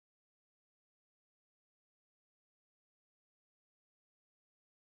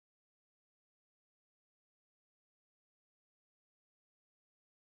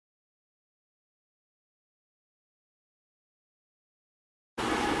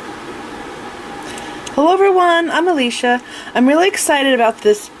Hello everyone, I'm Alicia. I'm really excited about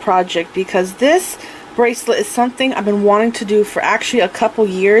this project because this bracelet is something I've been wanting to do for actually a couple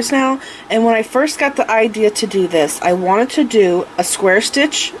years now. And when I first got the idea to do this, I wanted to do a square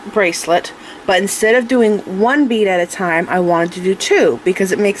stitch bracelet, but instead of doing one bead at a time, I wanted to do two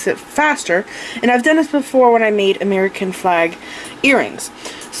because it makes it faster. And I've done this before when I made American flag earrings.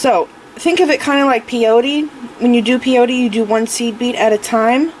 So think of it kind of like peyote. When you do peyote, you do one seed bead at a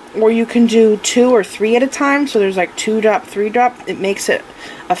time. Or you can do 2 or 3 at a time, so there's like 2 drop, 3 drop. It makes it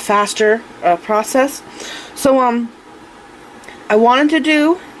a faster process. So I wanted to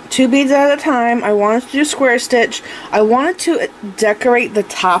do 2 beads at a time. I wanted to do square stitch. I wanted to decorate the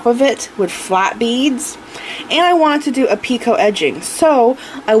top of it with flat beads, and I wanted to do a picot edging. So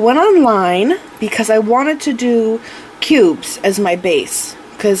I went online because I wanted to do cubes as my base.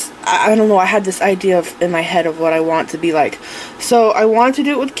 Because, I don't know, I had this idea in my head of what I want to be like. So I wanted to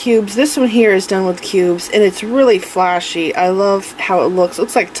do it with cubes. This one here is done with cubes, and it's really flashy. I love how it looks. It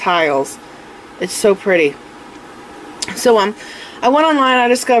looks like tiles. It's so pretty. So I went online. I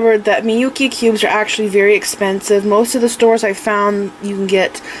discovered that Miyuki cubes are actually very expensive. Most of the stores I found, you can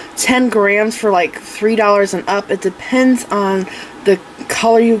get 10 grams for like $3 and up. It depends on the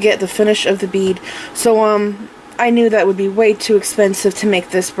color you get, the finish of the bead. So I knew that would be way too expensive to make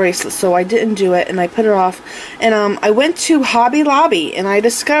this bracelet, so I didn't do it, and I put it off. And I went to Hobby Lobby, and I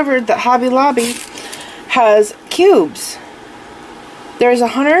discovered that Hobby Lobby has cubes. There's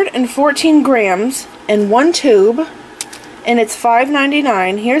 114 grams in one tube, and it's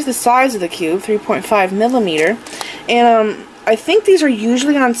 $5.99. Here's the size of the cube, 3.5 millimeter. And I think these are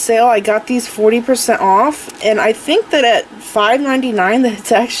usually on sale. I got these 40% off, and I think that at $5.99 that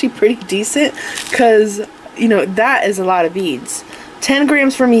it's actually pretty decent, because you know, that is a lot of beads. 10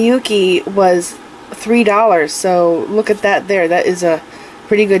 grams for Miyuki was $3, so look at that there. That is a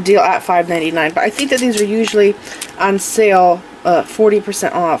pretty good deal at $5.99. But I think that these are usually on sale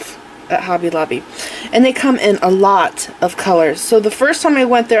 40% off at Hobby Lobby. And they come in a lot of colors. So the first time I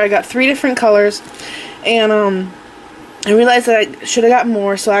went there, I got 3 different colors. And I realized that I should have got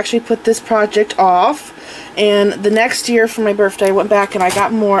more, so I actually put this project off. And the next year for my birthday, I went back and I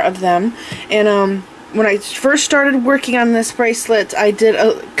got more of them. And when I first started working on this bracelet, I did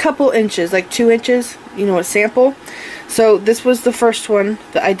a couple inches, like 2 inches, you know, a sample. So this was the first one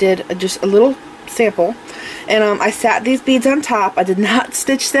that I did, just a little sample. And I sat these beads on top. I did not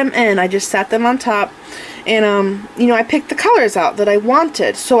stitch them in, I just sat them on top. And you know, I picked the colors out that I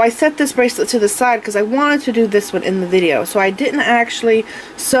wanted. So I set this bracelet to the side because I wanted to do this one in the video. So I didn't actually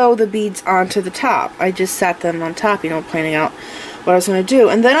sew the beads onto the top. I just sat them on top, you know, planning out what I was going to do.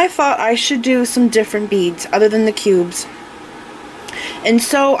 And then I thought I should do some different beads other than the cubes. And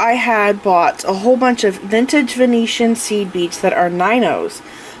so I had bought a whole bunch of vintage Venetian seed beads that are 9/0s.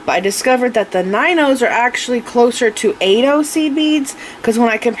 But I discovered that the 9/0s are actually closer to 8/0 seed beads, because when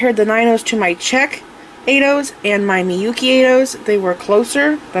I compared the 9/0s to my Czech 8/0s and my Miyuki 8/0s, they were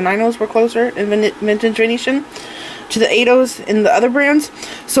closer. The 9/0s were closer in vintage Venetian to the 8/0s in the other brands.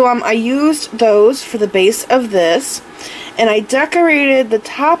 So I used those for the base of this. And I decorated the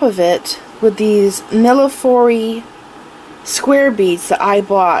top of it with these Millefiori square beads that I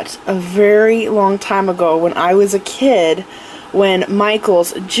bought a very long time ago when I was a kid, when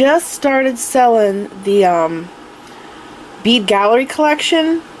Michaels just started selling the bead gallery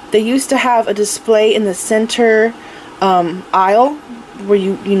collection. They used to have a display in the center aisle, where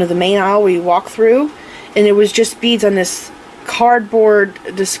you know, the main aisle where you walk through, and it was just beads on this cardboard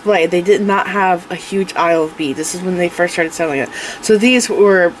display. They did not have a huge aisle of beads. This is when they first started selling it. So these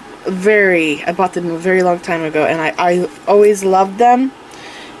were I bought them a very long time ago, and I always loved them.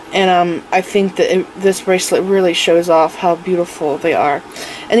 And I think that this bracelet really shows off how beautiful they are.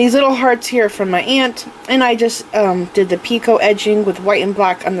 And these little hearts here are from my aunt, and I just did the picot edging with white and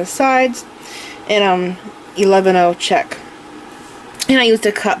black on the sides, and 11/0 check. And I used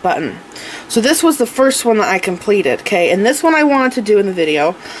a cut button. So this was the first one that I completed, okay? And this one I wanted to do in the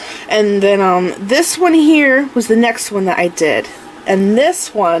video. And then this one here was the next one that I did. And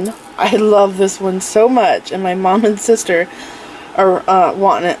this one, I love this one so much. And my mom and sister are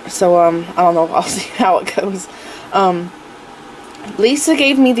wanting it. So I don't know, I'll see how it goes. Lisa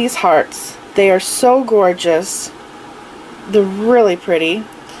gave me these hearts. They are so gorgeous. They're really pretty.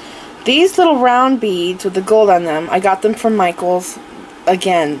 These little round beads with the gold on them, I got them from Michaels.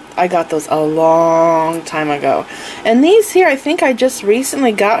 Again, I got those a long time ago. And these here, I think I just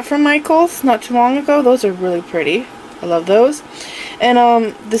recently got from Michaels not too long ago. Those are really pretty. I love those.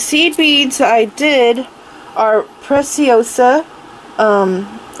 And the seed beads that I did are Preciosa.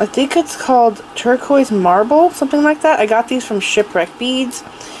 I think it's called turquoise marble, something like that. I got these from Shipwreck Beads.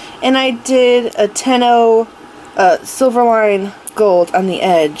 and I did a toho silver line gold on the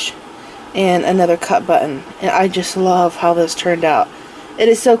edge and another cut button, and I just love how this turned out. It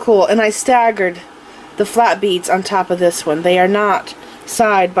is so cool, and I staggered the flat beads on top of this one. They are not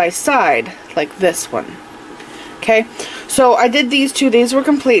side by side like this one. Okay, so I did these two. These were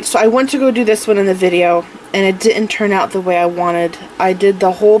complete, so I went to go do this one in the video, and it didn't turn out the way I wanted. I did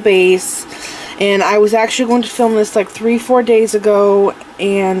the whole base, and I was actually going to film this like 3-4 days ago,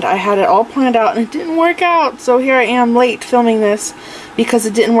 and I had it all planned out, and it didn't work out. So here I am late filming this because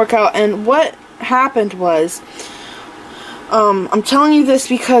it didn't work out. And what happened was, I'm telling you this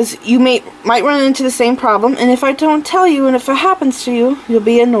because you might run into the same problem, and if I don't tell you and if it happens to you, you'll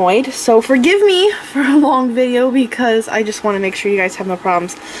be annoyed. So forgive me for a long video because I just want to make sure you guys have no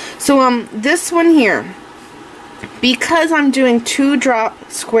problems. So this one here, because I'm doing 2-drop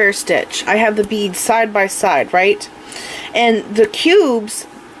square stitch, I have the beads side by side, right? And the cubes,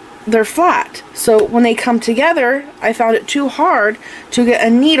 they're flat. So when they come together, I found it too hard to get a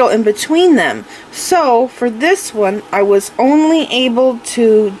needle in between them. So for this one, I was only able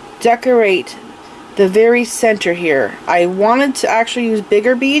to decorate the very center here. I wanted to actually use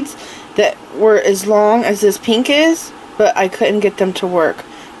bigger beads that were as long as this pink is, but I couldn't get them to work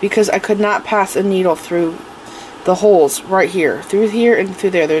because I could not pass a needle through the holes right here, through here and through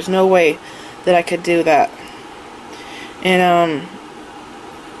there. There's no way that I could do that. And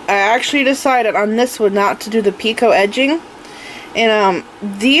I actually decided on this one not to do the picot edging. And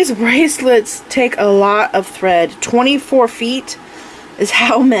these bracelets take a lot of thread. 24 feet is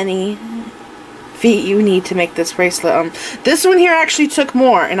how many feet you need to make this bracelet. This one here actually took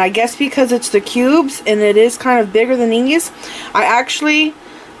more, and I guess because it's the cubes and it is kind of bigger than these,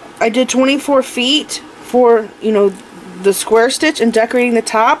 I did 24 feet for, you know, the square stitch and decorating the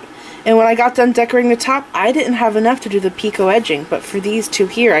top. And when I got done decorating the top, I didn't have enough to do the picot edging, but for these two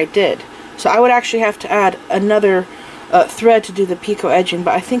here I did. So I would actually have to add another thread to do the picot edging,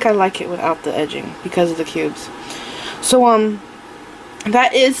 but I think I like it without the edging because of the cubes. So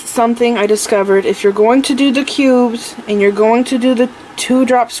that is something I discovered. If you're going to do the cubes and you're going to do the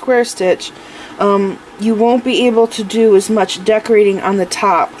 2-drop square stitch, you won't be able to do as much decorating on the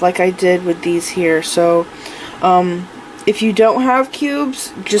top like I did with these here. So if you don't have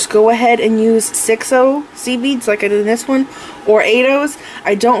cubes, just go ahead and use 6-0 seed beads like I did in this one, or 8-0s.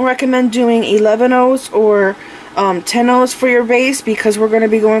 I don't recommend doing 11-0s or 10-0s for your base because we're going to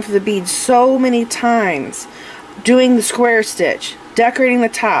be going through the beads so many times, doing the square stitch, decorating the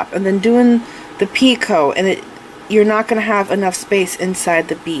top, and then doing the picot, and you're not going to have enough space inside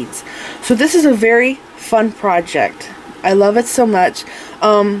the beads. So this is a very fun project. I love it so much.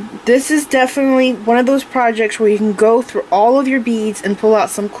 This is definitely one of those projects where you can go through all of your beads and pull out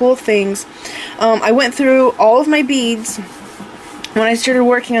some cool things. I went through all of my beads when I started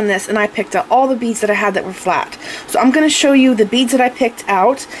working on this, and I picked out all the beads that I had that were flat. So I'm going to show you the beads that I picked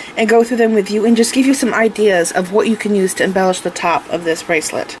out and go through them with you and just give you some ideas of what you can use to embellish the top of this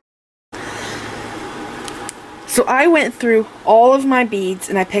bracelet. So I went through all of my beads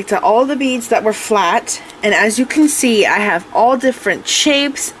and I picked out all of the beads that were flat, and as you can see I have all different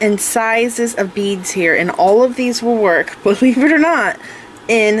shapes and sizes of beads here, and all of these will work, believe it or not,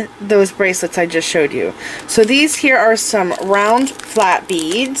 in those bracelets I just showed you. So these here are some round flat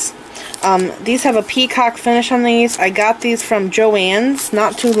beads. These have a peacock finish on these. I got these from Joann's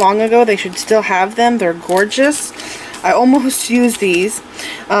not too long ago. They should still have them. They're gorgeous. I almost used these.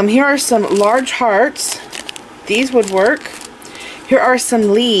 Here are some large hearts. These would work. Here are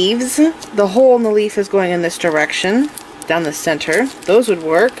some leaves. The hole in the leaf is going in this direction, down the center. Those would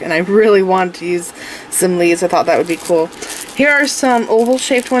work, and I really wanted to use some leaves. I thought that would be cool. Here are some oval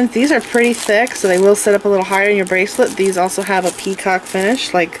shaped ones. These are pretty thick, so they will sit up a little higher in your bracelet. These also have a peacock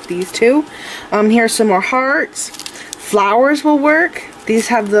finish like these two. Here are some more hearts. Flowers will work. These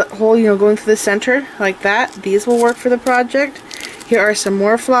have the hole, you know, going through the center like that. These will work for the project. Here are some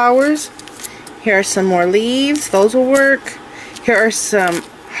more flowers. Here are some more leaves. Those will work. Here are some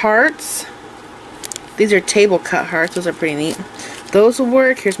hearts. These are table cut hearts. Those are pretty neat. Those will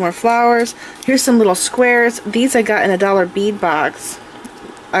work. Here's more flowers. Here's some little squares. These I got in a $1 bead box.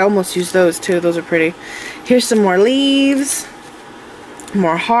 I almost used those too. Those are pretty. Here's some more leaves.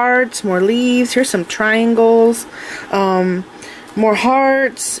 More hearts. More leaves. Here's some triangles. More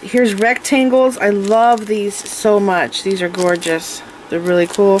hearts. Here's rectangles. I love these so much. These are gorgeous. They're really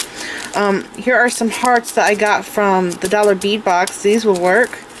cool. Here are some hearts that I got from the $1 bead box. These will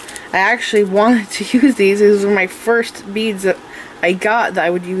work. I actually wanted to use these. These were my first beads that I got that I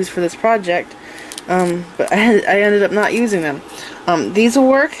would use for this project. But I ended up not using them. These will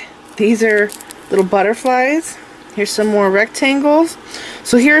work. These are little butterflies. Here's some more rectangles.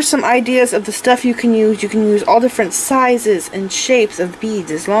 So here are some ideas of the stuff you can use. You can use all different sizes and shapes of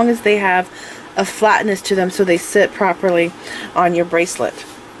beads as long as they have a flatness to them so they sit properly on your bracelet.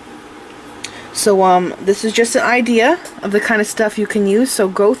 So this is just an idea of the kind of stuff you can use. So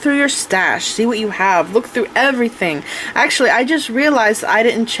go through your stash, see what you have, look through everything. Actually, I just realized I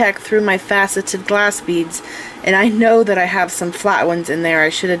didn't check through my faceted glass beads, and I know that I have some flat ones in there. I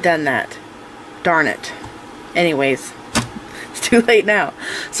should have done that. Darn it. Anyways, it's too late now.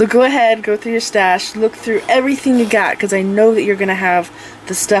 So go ahead, go through your stash, look through everything you got, because I know that you're going to have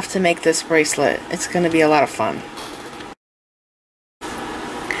the stuff to make this bracelet. It's going to be a lot of fun.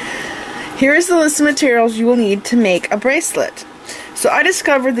 Here is the list of materials you will need to make a bracelet. So I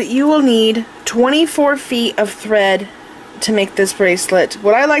discovered that you will need 24 feet of thread to make this bracelet.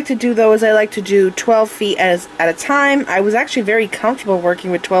 What I like to do though is I like to do 12 feet at a time. I was actually very comfortable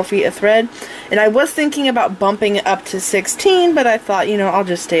working with 12 feet of thread, and I was thinking about bumping it up to 16, but I thought, you know, I'll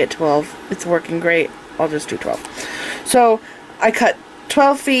just stay at 12. It's working great. I'll just do 12. So I cut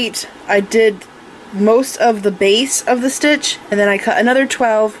 12 feet. I did most of the base of the stitch, and then I cut another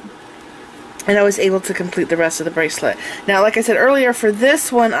 12, and I was able to complete the rest of the bracelet. Now, like I said earlier, for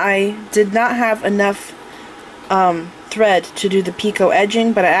this one I did not have enough thread to do the picot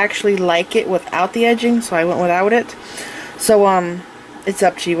edging, but I actually like it without the edging, so I went without it. So it's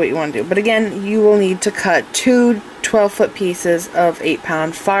up to you what you want to do. But again, you will need to cut two 12-foot pieces of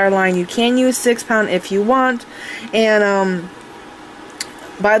 8-pound fireline. You can use 6-pound if you want. And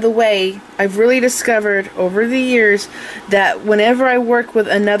by the way, I've really discovered over the years that whenever I work with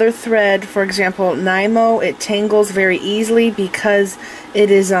another thread, for example, Nymo, it tangles very easily because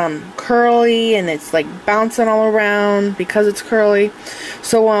it is curly and it's like bouncing all around because it's curly.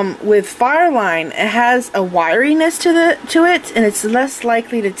 So with fireline, it has a wiriness to it, and it's less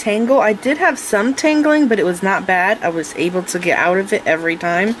likely to tangle. I did have some tangling, but it was not bad. I was able to get out of it every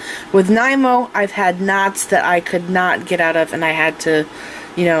time. With Nymo, I've had knots that I could not get out of, and I had to,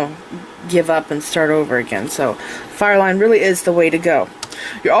 you know, give up and start over again. So fireline really is the way to go.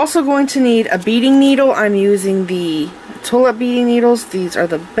 You're also going to need a beading needle. I'm using the tulip beading needles. These are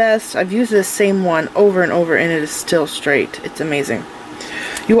the best. I've used this same one over and over, and it is still straight. It's amazing.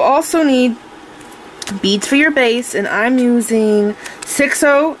 You will also need beads for your base, and I'm using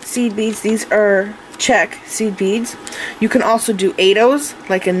 6/0 seed beads. These are check seed beads. You can also do 8/0s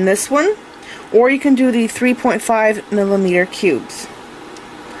like in this one, or you can do the 3.5mm cubes.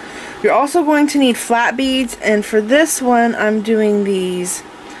 You're also going to need flat beads, and for this one I'm doing these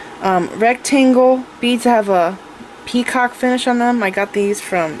rectangle beads that have a peacock finish on them. I got these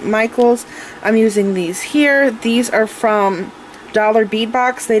from Michael's. I'm using these here. These are from Dollar Bead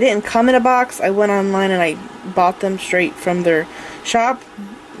Box. They didn't come in a box. I went online and I bought them straight from their shop.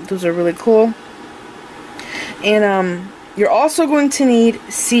 Those are really cool. And you're also going to need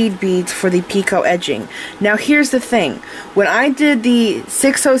seed beads for the picot edging. Now here's the thing. When I did the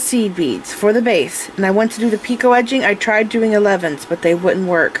 6/0 seed beads for the base and I went to do the picot edging, I tried doing 11s, but they wouldn't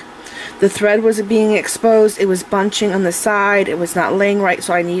work. The thread was being exposed. It was bunching on the side. It was not laying right,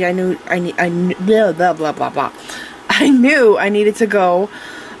 so I knew blah blah blah blah. I knew I needed to go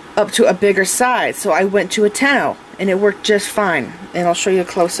up to a bigger size, so I went to a toho, and it worked just fine. And I'll show you a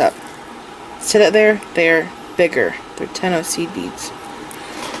close-up. See that there? They're bigger. They're toho seed beads.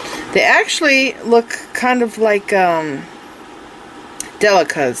 They actually look kind of like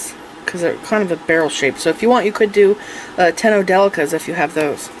delicas, because they're kind of a barrel shape. So if you want, you could do toho delicas if you have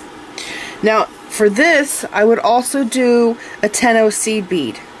those. Now for this, I would also do a toho seed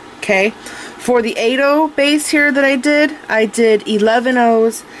bead. Okay, for the 8/0 base here that I did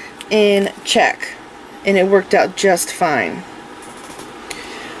 11/0s in check, and it worked out just fine.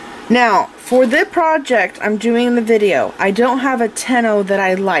 Now, for the project I'm doing in the video, I don't have a toho that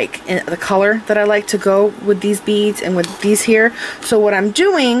I like, in the color that I like to go with these beads and with these here. So what I'm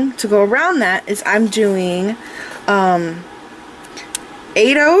doing to go around that is I'm doing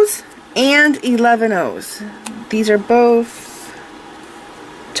 8/0s and 11/0s. These are both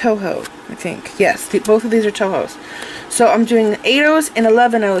toho, I think. Yes, both of these are tohos. So I'm doing 8/0s and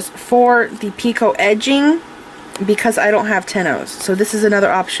 11/0s for the picot edging, because I don't have 10/0s. So this is another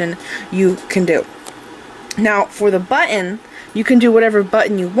option you can do. Now for the button, you can do whatever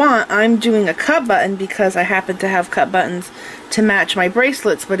button you want. I'm doing a cut button because I happen to have cut buttons to match my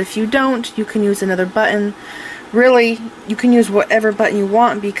bracelets, but if you don't, you can use another button. Really, you can use whatever button you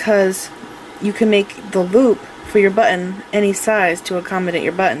want because you can make the loop for your button any size to accommodate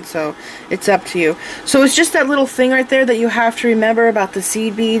your button, so it's up to you. So it's just that little thing right there that you have to remember about the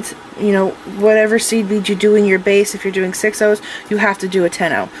seed beads. You know, whatever seed bead you do in your base, if you're doing 6/0s, you have to do a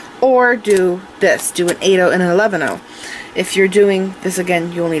 10/0. Or do this, do an 8/0 and an 11/0. If you're doing this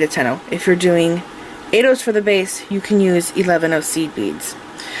again, you'll need a 10/0. If you're doing 8/0s for the base, you can use 11/0 seed beads.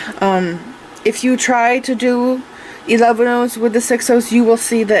 If you try to do 11/0s with the 6/0s, you will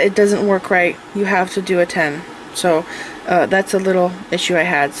see that it doesn't work right. You have to do a 10. So that's a little issue I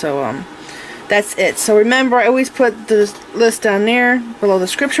had. So that's it. So remember, I always put the list down there below the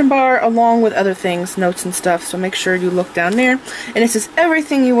description bar, along with other things, notes and stuff. So make sure you look down there. And this is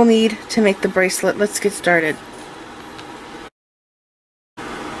everything you will need to make the bracelet. Let's get started.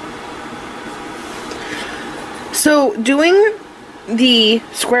 So doing the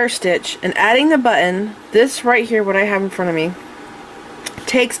square stitch and adding the button, this right here, what I have in front of me,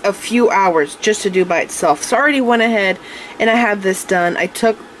 takes a few hours just to do by itself. So I already went ahead and I have this done. I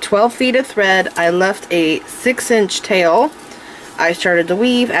took 12 feet of thread, I left a 6-inch tail, I started to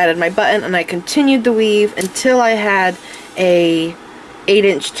weave, added my button, and I continued the weave until I had a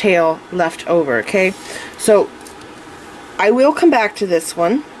 8-inch tail left over. Okay, so I will come back to this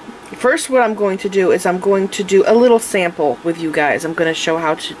one. First, what I'm going to do is I'm going to do a little sample with you guys. I'm going to show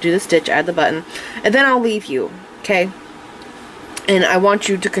how to do the stitch, add the button, and then I'll leave you, okay? And I want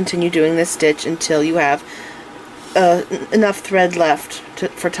you to continue doing this stitch until you have enough thread left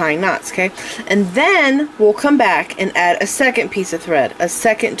for tying knots, okay? And then we'll come back and add a second piece of thread, a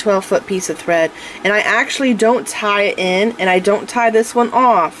second 12-foot piece of thread. And I actually don't tie it in, and I don't tie this one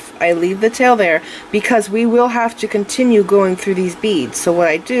off. I leave the tail there because we will have to continue going through these beads. So what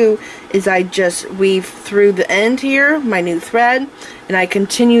I do is I just weave through the end here, my new thread, and I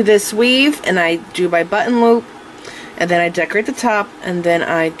continue this weave, and I do my button loop, and then I decorate the top, and then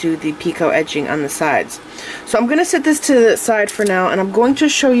I do the picot edging on the sides. So I'm going to set this to the side for now, and I'm going to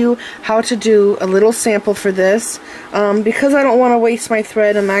show you how to do a little sample for this. Because I don't want to waste my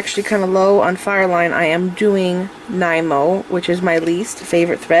thread, I'm actually kind of low on fireline. I am doing Nymo, which is my least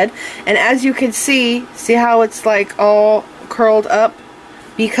favorite thread. And as you can see how it's like all curled up?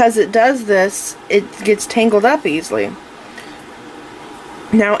 Because it does this, it gets tangled up easily.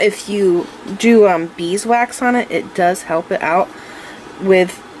 Now, if you do beeswax on it, it does help it out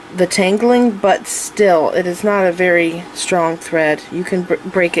with the tangling, but still, it is not a very strong thread. You can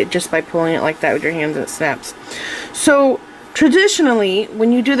break it just by pulling it like that with your hands and it snaps. So, traditionally,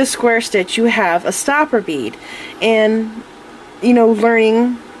 when you do the square stitch, you have a stopper bead. And, you know,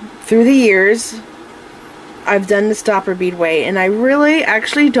 learning through the years, I've done the stopper bead way, and I really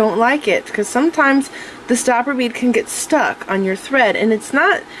actually don't like it because sometimes the stopper bead can get stuck on your thread and it's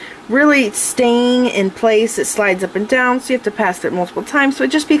not really staying in place. It slides up and down, so you have to pass it multiple times, so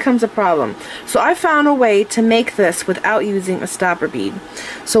it just becomes a problem. So I found a way to make this without using a stopper bead.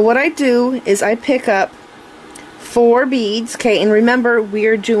 So what I do is I pick up 4 beads, okay, and remember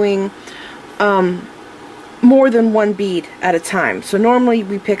we're doing more than 1 bead at a time. So normally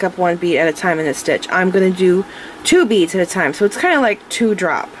we pick up 1 bead at a time in this stitch. I'm going to do 2 beads at a time, so it's kind of like 2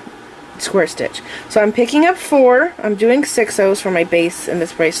 drop square stitch. So I'm picking up 4, I'm doing 6/0s for my base in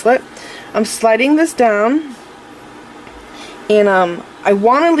this bracelet. I'm sliding this down, and I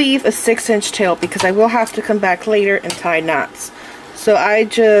want to leave a 6-inch tail because I will have to come back later and tie knots. So I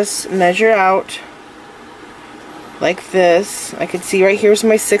just measure out like this. I can see right here's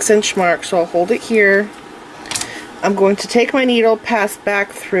my 6-inch mark, so I'll hold it here. I'm going to take my needle, pass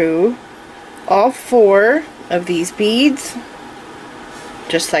back through all 4 of these beads,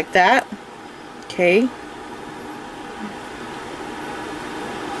 just like that. Okay.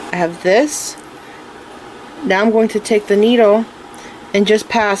 I have this. Now I'm going to take the needle and just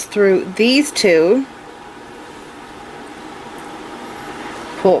pass through these 2,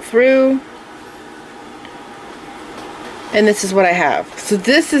 pull through, and this is what I have. So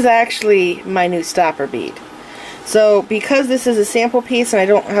this is actually my new stopper bead. So because this is a sample piece and I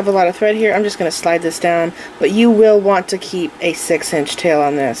don't have a lot of thread here, I'm just going to slide this down. But you will want to keep a 6-inch tail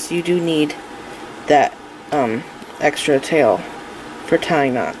on this. You do need that extra tail for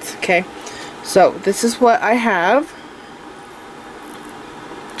tying knots. Okay, so this is what I have.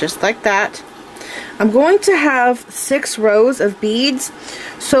 Just like that. I'm going to have 6 rows of beads.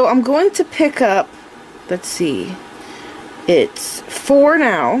 So I'm going to pick up, let's see, it's 4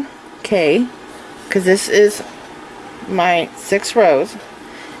 now. Okay, because this is my 6 rows,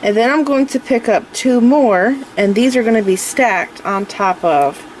 and then I'm going to pick up 2 more, and these are going to be stacked on top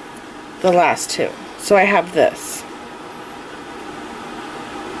of the last 2. So I have this.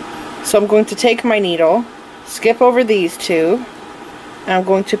 So I'm going to take my needle, skip over these 2, and I'm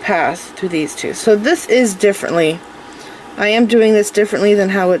going to pass through these two. So this is differently. I am doing this differently than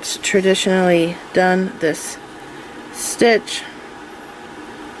how it's traditionally done, this stitch.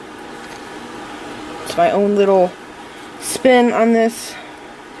 It's my own little spin on this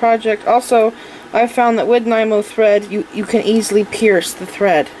project. Also, I found that with Nymo thread, you can easily pierce the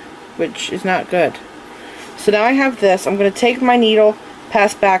thread, which is not good. So now I have this. I'm going to take my needle,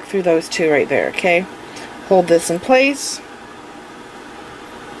 pass back through those two right there, okay? Hold this in place.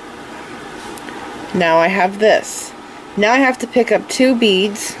 Now I have this. Now I have to pick up 2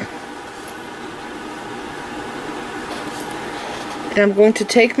 beads. And I'm going to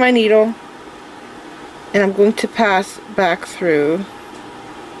take my needle and I'm going to pass back through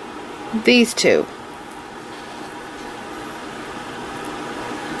these 2.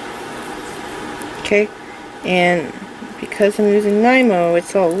 Okay, and because I'm using Nymo,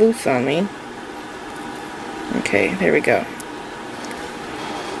 it's all loose on me. Okay, there we go.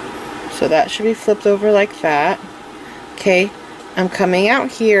 So that should be flipped over like that. Okay, I'm coming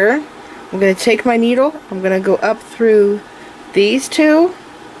out here. I'm going to take my needle. I'm going to go up through these 2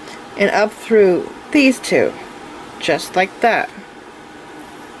 and up through these 2. Just like that.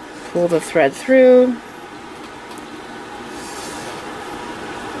 Pull the thread through.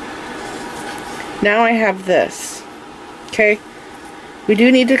 Now I have this. Okay, we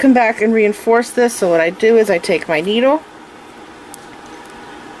do need to come back and reinforce this, so what I do is I take my needle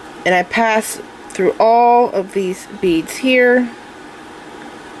and I pass through all of these beads here,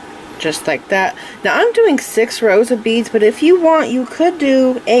 just like that. Now I'm doing 6 rows of beads, but if you want, you could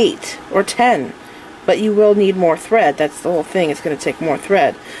do 8 or 10, but you will need more thread. That's the whole thing. It's going to take more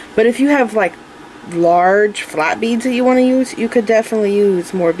thread. But if you have like large flat beads that you want to use, you could definitely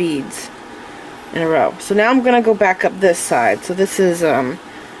use more beads in a row. So now I'm going to go back up this side. So this is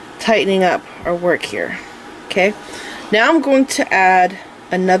tightening up our work here. Okay, now I'm going to add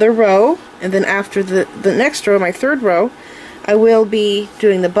another row, and then after the next row, my 3rd row, I will be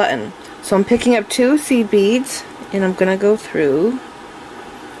doing the button. So I'm picking up 2 seed beads and I'm going to go through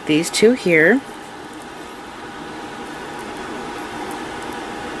these 2 here.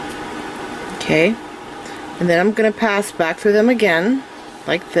 Okay, and then I'm going to pass back through them again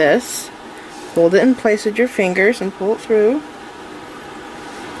like this. Hold it in place with your fingers and pull it through.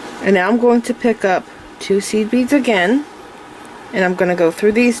 And now I'm going to pick up 2 seed beads again, and I'm going to go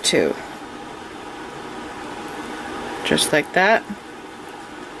through these 2. Just like that.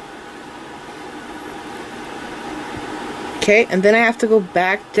 Okay, and then I have to go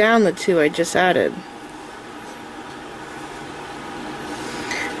back down the 2 I just added.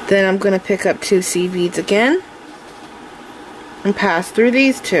 Then I'm going to pick up 2 seed beads again and pass through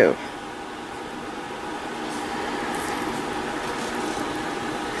these 2.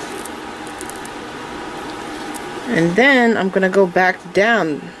 And then I'm going to go back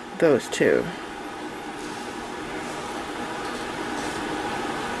down those 2.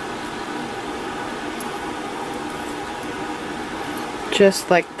 Just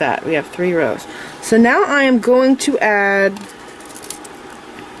like that. We have 3 rows. So now I am going to add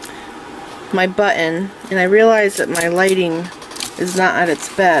my button, and I realize that my lighting is not at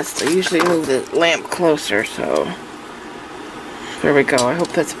its best. I usually move the lamp closer, so there we go. I hope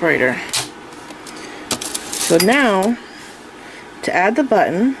that's brighter. So now, to add the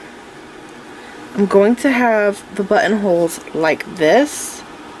button, I'm going to have the buttonholes like this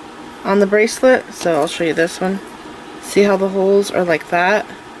on the bracelet. So I'll show you this one. See how the holes are like that?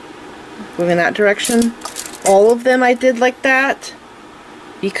 Moving that direction. All of them I did like that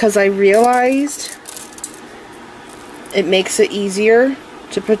because I realized it makes it easier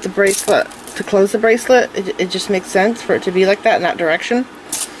to put the bracelet, to close the bracelet. It just makes sense for it to be like that in that direction.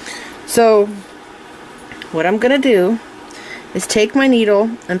 So what I'm going to do is take my needle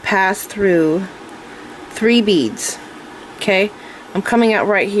and pass through 3 beads. Okay, I'm coming out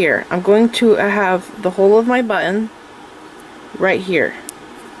right here. I'm going to have the hole of my button right here.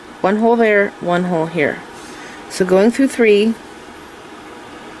 1 hole there, 1 hole here. So going through 3,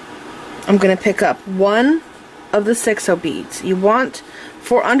 I'm going to pick up 1 of the 6 beads. You want,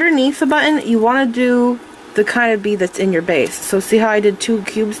 for underneath the button, you want to do the kind of bead that's in your base. So see how I did 2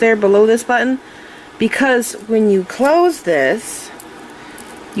 cubes there below this button? Because when you close this,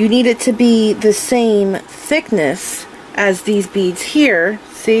 you need it to be the same thickness as these beads here,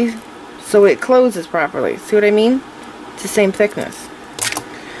 see? So it closes properly. See what I mean? It's the same thickness.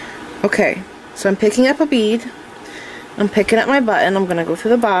 Okay, so I'm picking up a bead. I'm picking up my button. I'm going to go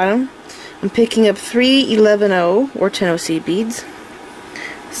through the bottom. I'm picking up 3 11-0 or 10-0 seed beads,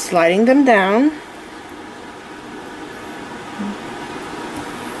 sliding them down.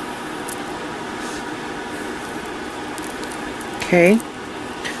 Okay,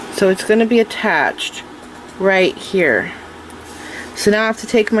 So it's going to be attached right here. So now I have to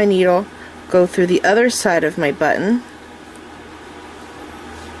take my needle, go through the other side of my button,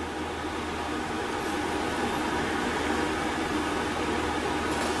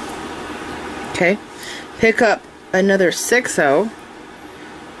 okay, pick up another 6/0,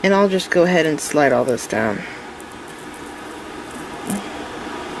 and I'll just go ahead and slide all this down.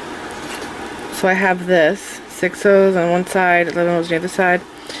 So I have this 6/0s on one side, 11/0s on the other side.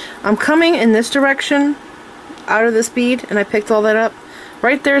 I'm coming in this direction out of this bead, and I picked all that up.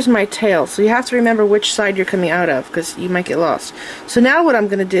 Right there's my tail, so you have to remember which side you're coming out of, because you might get lost. So now what I'm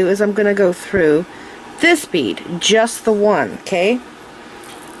going to do is I'm going to go through this bead, just the one, okay?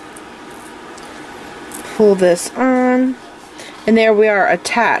 Pull this on, and there we are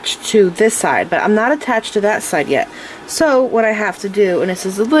attached to this side, but I'm not attached to that side yet. So what I have to do, and this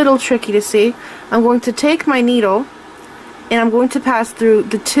is a little tricky to see, I'm going to take my needle and I'm going to pass through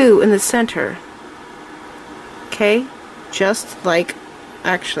the 2 in the center. Okay? Just like,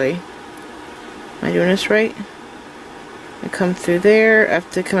 actually, am I doing this right? I come through there, I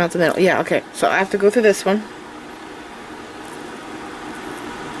have to come out the middle. Yeah, okay. So I have to go through this one.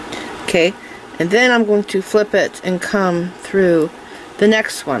 Okay. And then I'm going to flip it and come through the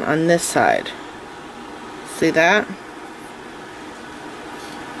next one on this side. See that?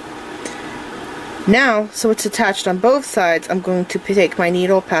 Now, so it's attached on both sides, I'm going to take my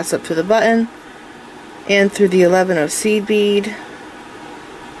needle, pass up through the button, and through the 11/0 seed bead.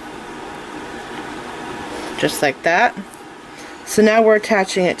 Just like that. So now we're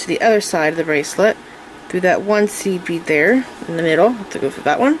attaching it to the other side of the bracelet, through that one seed bead there, in the middle. I have to go through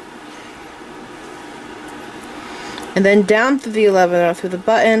that one. And then down through the 11/0 through the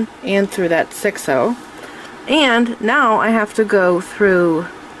button, and through that 6/0. And now I have to go through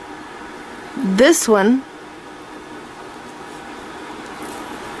this one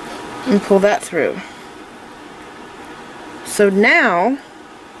and pull that through. So now,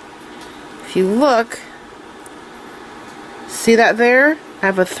 if you look, see that there? I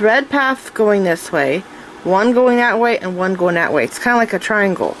have a thread path going this way, one going that way, and one going that way. It's kind of like a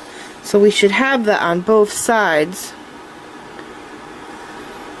triangle. So we should have that on both sides.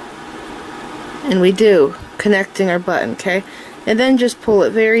 And we do, connecting our button, okay? And then just pull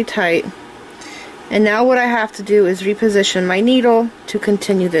it very tight. And now what I have to do is reposition my needle to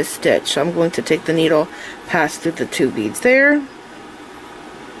continue this stitch. So I'm going to take the needle, pass through the 2 beads there.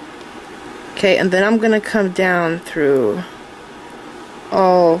 Okay, and then I'm going to come down through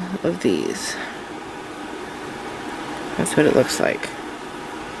all of these. That's what it looks like.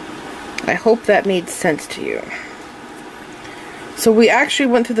 I hope that made sense to you. So we actually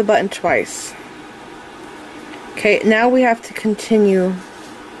went through the button twice. Okay, now we have to continue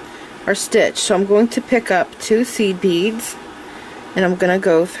our stitch. So I'm going to pick up 2 seed beads, and I'm going to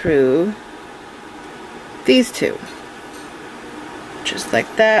go through these 2. Just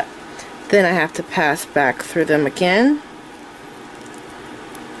like that. Then I have to pass back through them again.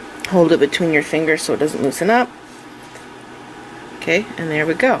 Hold it between your fingers so it doesn't loosen up. Okay, and there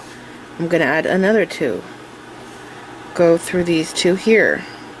we go. I'm going to add another 2. Go through these 2 here.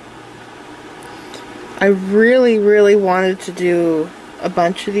 I really wanted to do a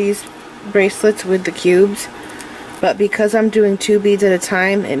bunch of these bracelets with the cubes, but because I'm doing 2 beads at a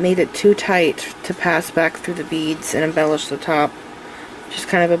time, it made it too tight to pass back through the beads and embellish the top. Just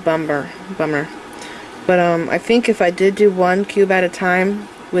kind of a bummer. But I think if I did do 1 cube at a time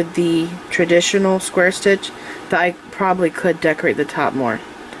with the traditional square stitch, that I probably could decorate the top more,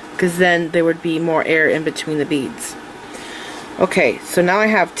 because then there would be more air in between the beads. Okay, so now I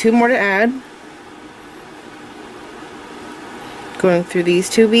have 2 more to add. Going through these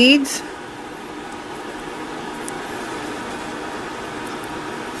 2 beads.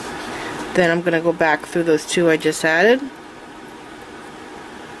 Then I'm going to go back through those 2 I just added.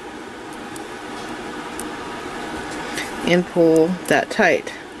 And pull that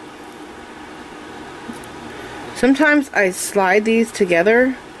tight. Sometimes I slide these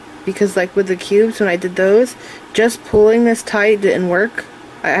together because, like with the cubes, when I did those, just pulling this tight didn't work.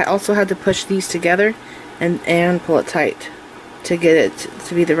 I also had to push these together and pull it tight to get it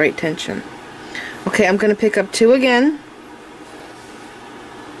to be the right tension. Okay, I'm going to pick up 2 again.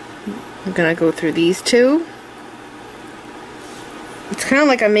 I'm going to go through these 2. It's kind of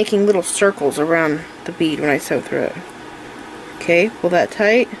like I'm making little circles around the bead when I sew through it. Okay, pull that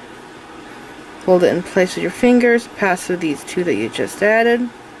tight. Hold it in place with your fingers. Pass through these 2 that you just added.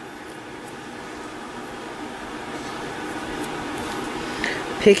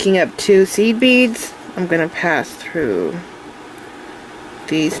 Picking up 2 seed beads, I'm going to pass through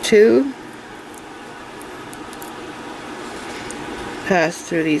these 2. pass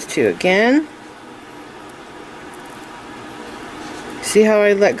through these two again. See how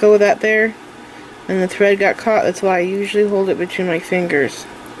I let go of that there? And the thread got caught? That's why I usually hold it between my fingers.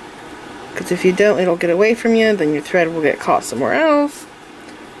 Because if you don't, it'll get away from you, then your thread will get caught somewhere else.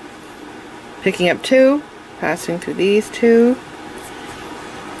 Picking up two, passing through these two,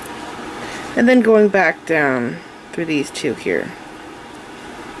 and then going back down through these two here.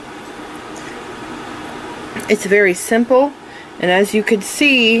 It's very simple, and as you can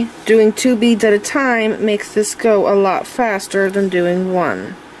see, doing 2 beads at a time makes this go a lot faster than doing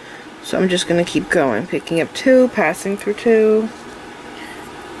one. So I'm just going to keep going, picking up two, passing through two,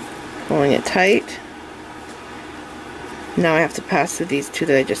 pulling it tight. Now I have to pass through these two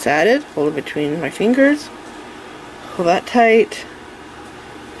that I just added, hold it between my fingers, pull that tight,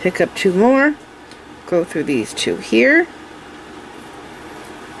 pick up two more, go through these two here,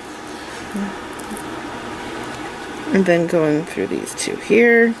 and then going through these two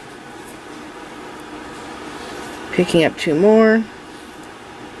here, picking up two more,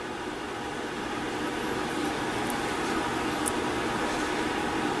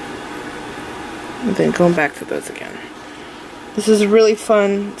 and then going back through those again. This is a really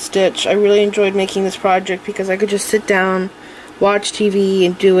fun stitch. I really enjoyed making this project because I could just sit down, watch TV,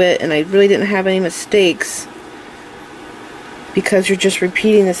 and do it, and I really didn't have any mistakes because you're just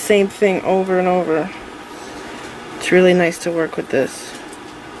repeating the same thing over and over. It's really nice to work with this.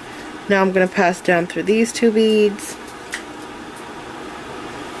 Now I'm going to pass down through these 2 beads,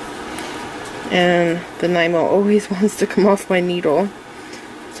 and the Nymo always wants to come off my needle,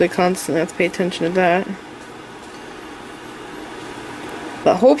 so I constantly have to pay attention to that.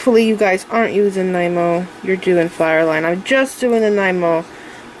 But hopefully you guys aren't using Nymo, you're doing fireline. I'm just doing the Nymo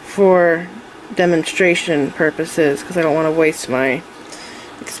for demonstration purposes because I don't want to waste my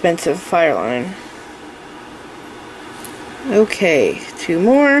expensive fireline. Okay, 2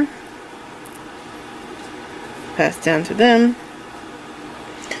 more. Pass down to them.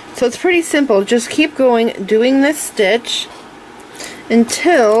 So it's pretty simple. Just keep going, doing this stitch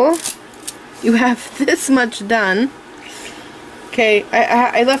until you have this much done. Okay,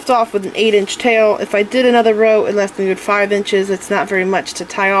 I left off with an 8-inch tail. If I did another row, it left me with 5 inches. It's not very much to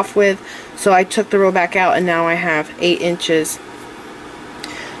tie off with, so I took the row back out and now I have 8 inches.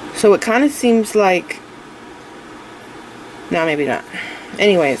 So it kind of seems like, no, maybe not.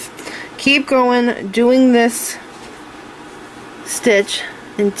 Anyways, keep going, doing this stitch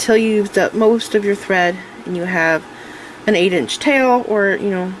until you used up most of your thread and you have an 8-inch tail, or, you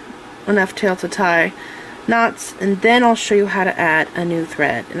know, enough tail to tie knots, and then I'll show you how to add a new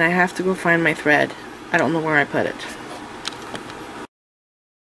thread. And I have to go find my thread. I don't know where I put it.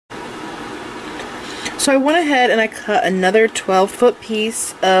 So I went ahead and I cut another 12-foot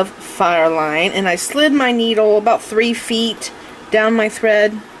piece of fireline, and I slid my needle about 3 feet down my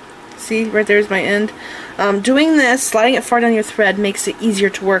thread. See, right there's my end. Doing this, sliding it far down your thread, makes it easier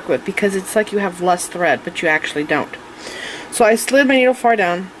to work with because it's like you have less thread, but you actually don't. So I slid my needle far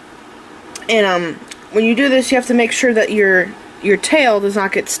down, and when you do this, you have to make sure that your tail does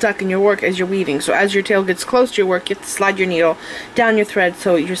not get stuck in your work as you're weaving. So as your tail gets close to your work, you have to slide your needle down your thread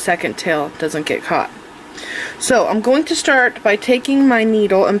so your second tail doesn't get caught. So I'm going to start by taking my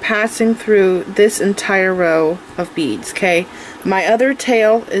needle and passing through this entire row of beads, okay? My other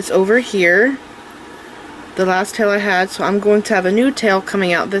tail is over here, the last tail I had, so I'm going to have a new tail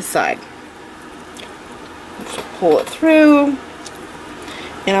coming out this side. So pull it through,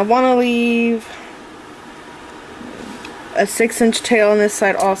 and I want to leave a 6-inch tail on this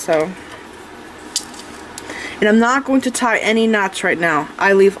side also. And I'm not going to tie any knots right now.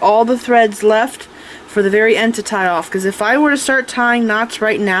 I leave all the threads left for the very end to tie off, because if I were to start tying knots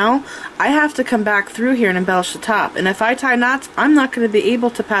right now, I have to come back through here and embellish the top. And if I tie knots, I'm not going to be able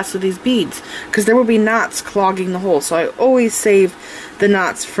to pass through these beads because there will be knots clogging the hole. So I always save the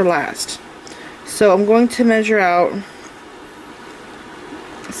knots for last. So I'm going to measure out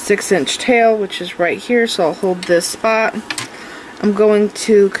 6-inch tail, which is right here, so I'll hold this spot. I'm going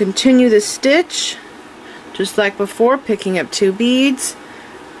to continue the stitch just like before, picking up 2 beads.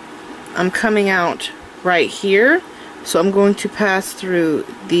 I'm coming out right here, so I'm going to pass through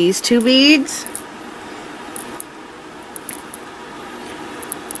these 2 beads,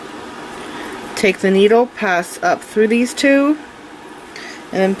 take the needle, pass up through these 2,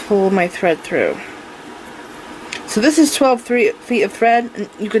 and then pull my thread through. So this is 12 feet of thread, and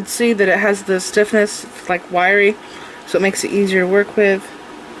you can see that it has the stiffness, it's like wiry, so it makes it easier to work with.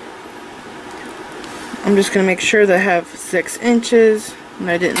 I'm just going to make sure that I have 6 inches and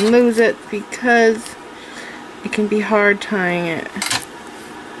I didn't lose it because it can be hard tying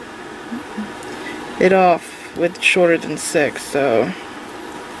it off. with shorter than 6, so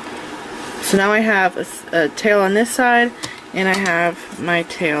now I have a tail on this side, and I have my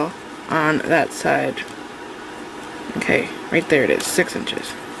tail on that side. Okay, right there it is, 6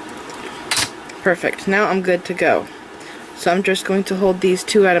 inches. Perfect. Now I'm good to go. So I'm just going to hold these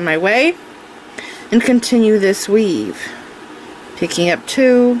 2 out of my way and continue this weave. Picking up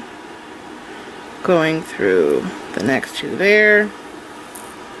 2, going through the next 2 there.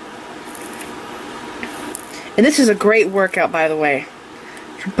 And this is a great workout, by the way.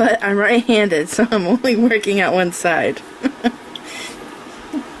 But I'm right-handed, so I'm only working out one side.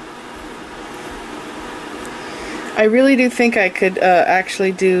 I really do think I could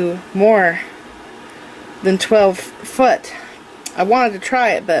actually do more than 12 foot. I wanted to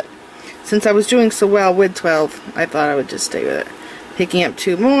try it, but since I was doing so well with 12, I thought I would just stay with it. Picking up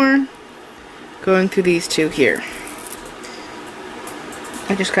 2 more, going through these 2 here.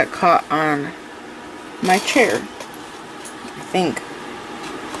 I just got caught on my chair, I think.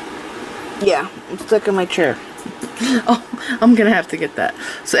 Yeah, I'm stuck in my chair. Oh, I'm gonna have to get that.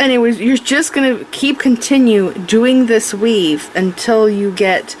 So anyways, you're just gonna continue doing this weave until you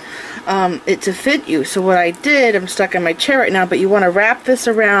get it to fit you. So what I did, I'm stuck in my chair right now, but you want to wrap this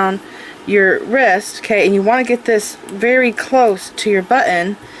around your wrist, okay, and you want to get this very close to your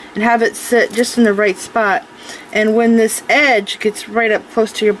button and have it sit just in the right spot. And when this edge gets right up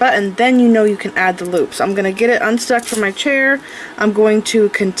close to your button, then you know you can add the loop. So I'm going to get it unstuck from my chair. I'm going to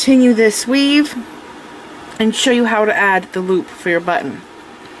continue this weave and show you how to add the loop for your button.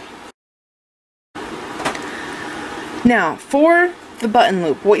 Now, for the button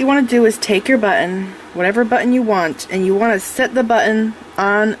loop, what you want to do is take your button, whatever button you want, and you want to set the button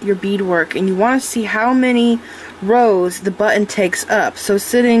on your beadwork, and you want to see how many rows the button takes up. So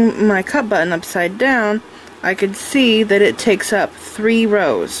sitting my cut button upside down, I could see that it takes up 3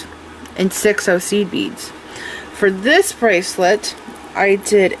 rows and 6 seed beads. For this bracelet, I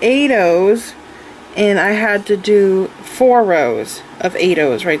did 8 O's, and I had to do 4 rows of 8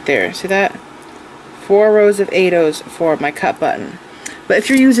 O's right there. See that? 4 rows of 8 O's for my cut button. But if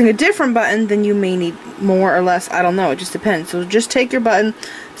you're using a different button, then you may need more or less. I don't know. It just depends. So just take your button,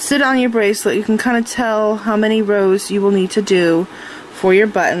 sit on your bracelet. You can kind of tell how many rows you will need to do for your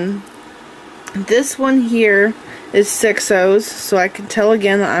button. This one here is 6 O's, so I can tell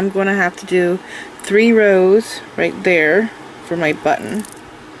again that I'm going to have to do 3 rows right there for my button.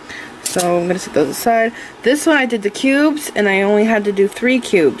 So I'm going to set those aside. This one I did the cubes, and I only had to do 3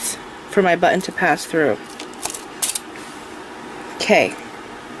 cubes for my button to pass through. Okay.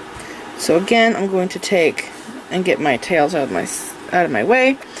 So again, I'm going to take and get my tails out of my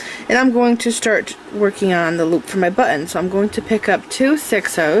way, and I'm going to start working on the loop for my button. So I'm going to pick up 2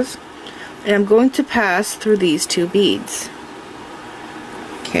 6 O's, and I'm going to pass through these 2 beads.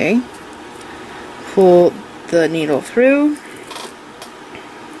 Okay. Pull the needle through.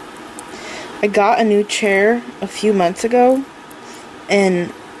 I got a new chair a few months ago, and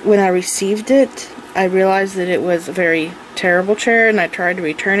when I received it, I realized that it was a very terrible chair, and I tried to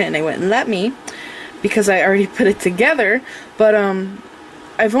return it and they wouldn't let me because I already put it together. But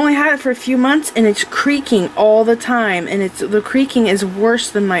I've only had it for a few months, and it's creaking all the time, and the creaking is worse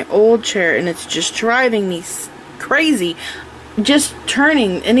than my old chair, and it's just driving me crazy. Just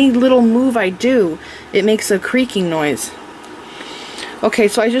turning, any little move I do, it makes a creaking noise. Okay,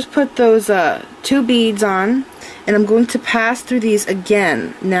 so I just put those 2 beads on, and I'm going to pass through these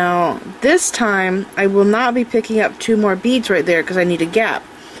again. Now, this time, I will not be picking up 2 more beads right there because I need a gap.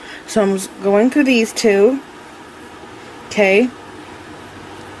 So I'm going through these 2. Okay.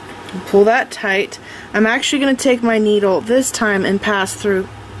 Pull that tight. I'm actually going to take my needle this time and pass through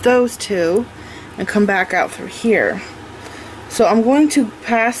those 2 and come back out through here. So I'm going to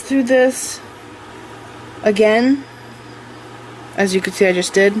pass through this again, as you can see I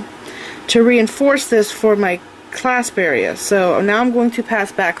just did, to reinforce this for my clasp area. So now I'm going to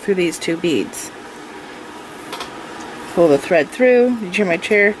pass back through these 2 beads. Pull the thread through. Did you hear my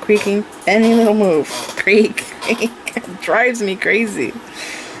chair creaking? Any little move. Creak, creak. It drives me crazy.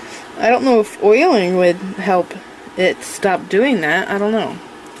 I don't know if oiling would help it stop doing that. I don't know.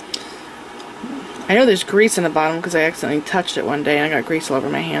 I know there's grease in the bottom because I accidentally touched it one day and I got grease all over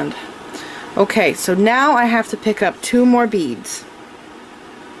my hand. Okay, so now I have to pick up 2 more beads.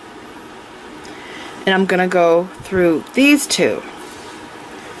 And I'm going to go through these 2.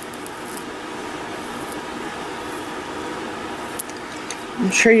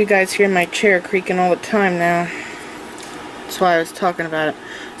 I'm sure you guys hear my chair creaking all the time now. That's why I was talking about it.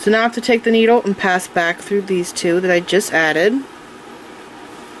 So now I have to take the needle and pass back through these 2 that I just added.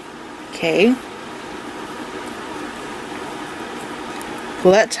 Okay.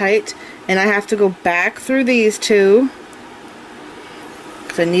 Pull that tight, and I have to go back through these two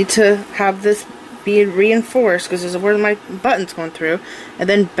because I need to have this be reinforced because this is where my button's going through, and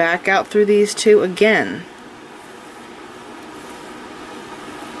then back out through these two again.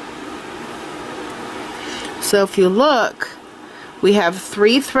 So if you look, we have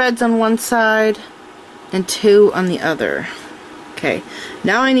 3 threads on one side and 2 on the other. Okay,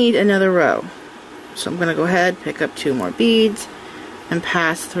 now I need another row. So I'm going to go ahead, pick up 2 more beads, and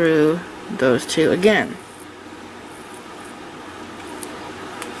pass through those 2 again.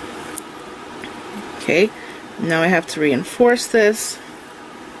 Okay, now I have to reinforce this.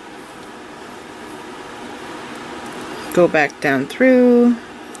 Go back down through.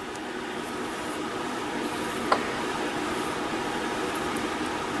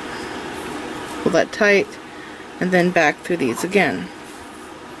 Pull that tight, and then back through these again.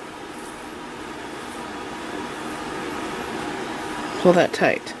 Pull that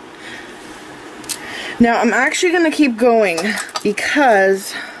tight. Now I'm actually going to keep going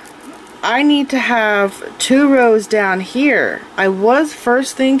because I need to have 2 rows down here. I was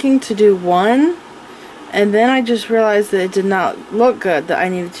first thinking to do 1, and then I just realized that it did not look good, that I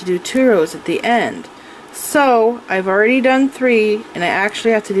needed to do 2 rows at the end. So I've already done 3, and I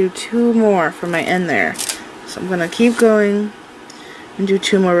actually have to do 2 more for my end there. So I'm going to keep going and do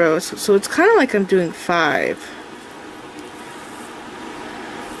 2 more rows. So it's kind of like I'm doing 5.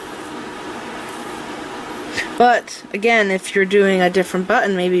 But again, if you're doing a different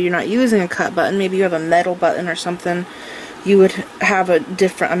button, maybe you're not using a cut button, maybe you have a metal button or something, you would have a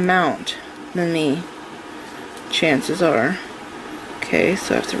different amount than me, chances are. Okay,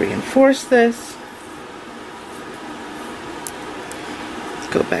 so I have to reinforce this.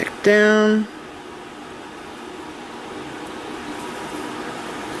 Go back down.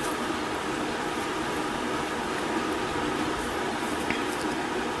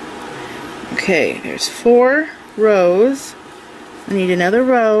 Okay, there's 4 rows. I need another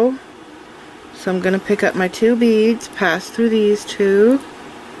row. So I'm going to pick up my 2 beads, pass through these 2.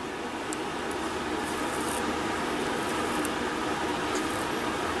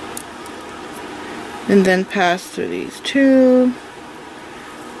 And then pass through these 2.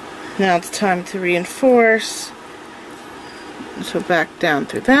 Now it's time to reinforce. So back down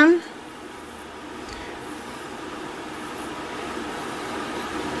through them.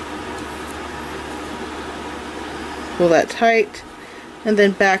 Pull that tight, and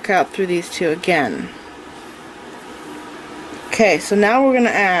then back out through these 2 again. Okay, so now we're going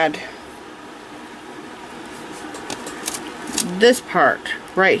to add this part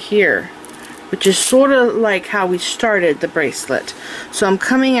right here, which is sort of like how we started the bracelet. So I'm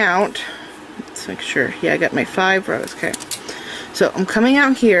coming out, let's make sure, yeah, I got my 5 rows, okay. So I'm coming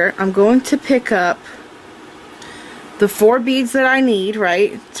out here, I'm going to pick up the 4 beads that I need,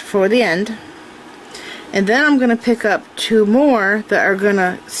 right, for the end. And then I'm going to pick up 2 more that are going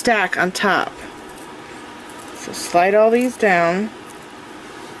to stack on top. So slide all these down.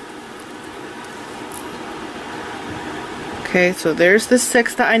 Okay, so there's the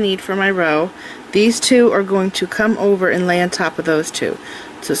 6 that I need for my row. These 2 are going to come over and lay on top of those 2.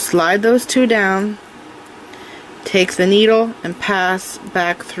 So slide those 2 down, take the needle and pass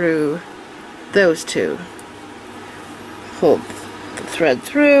back through those 2. Pull the thread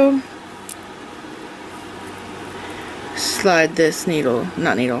through. Slide this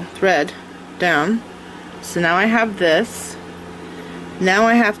thread down. So now I have this. Now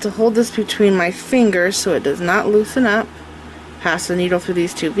I have to hold this between my fingers so it does not loosen up. Pass the needle through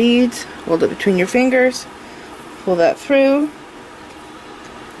these 2 beads, hold it between your fingers, pull that through,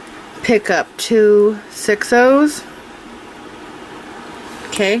 pick up 2 6/0s.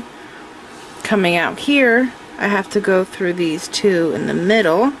 Okay, coming out here, I have to go through these 2 in the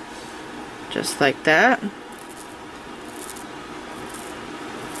middle, just like that.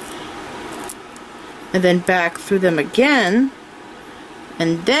 And then back through them again,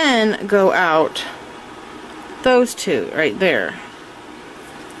 and then go out those 2 right there.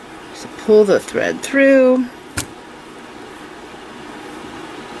 So pull the thread through,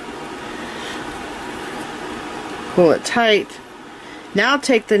 pull it tight. Now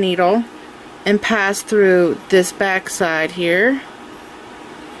take the needle and pass through this back side here,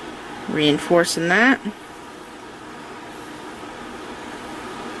 reinforcing that.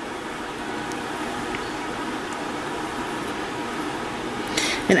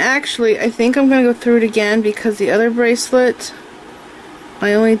 And actually, I think I'm going to go through it again because the other bracelet,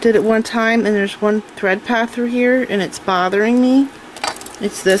 I only did it 1 time and there's 1 thread path through here and it's bothering me.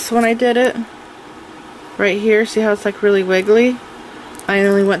 It's this one I did it. Right here, see how it's like really wiggly? I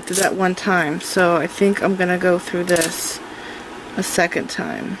only went through that 1 time, so I think I'm going to go through this a 2nd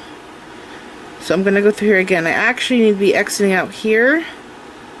time. So I'm going to go through here again. I actually need to be exiting out here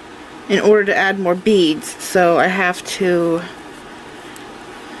in order to add more beads. So I have to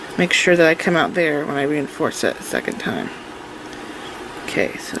make sure that I come out there when I reinforce it a second time.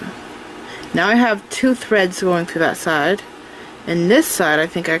 Okay, so now I have 2 threads going through that side. And this side I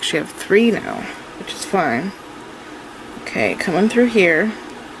think I actually have 3 now, which is fine. Okay, coming through here.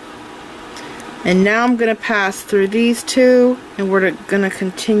 And now I'm going to pass through these 2 and we're going to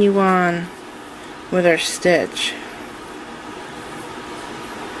continue on with our stitch.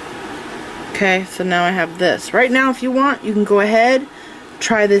 Okay, so now I have this. Right now, if you want, you can go ahead,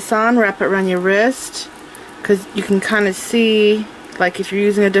 try this on, wrap it around your wrist, because you can kind of see, like if you're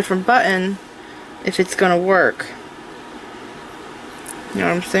using a different button, if it's going to work. You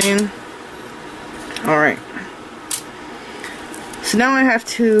know what I'm saying? Alright. So now I have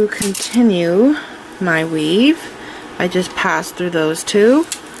to continue my weave. I just passed through those 2.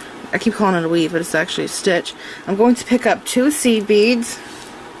 I keep calling it a weave, but it's actually a stitch. I'm going to pick up 2 seed beads.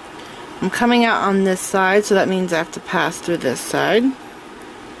 I'm coming out on this side, so that means I have to pass through this side.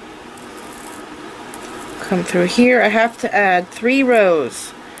 Come through here. I have to add 3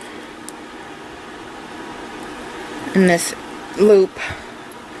 rows in this loop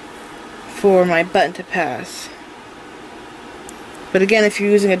for my button to pass. But again, if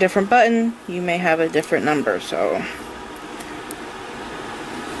you're using a different button, you may have a different number, so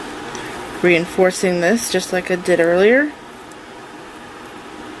reinforcing this just like I did earlier.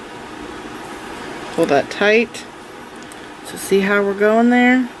 Pull that tight. So see how we're going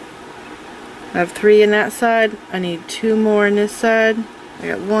there? I have 3 in that side. I need 2 more in this side. I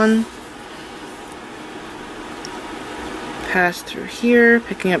got 1. Pass through here,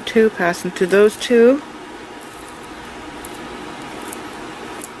 picking up 2, passing through those 2.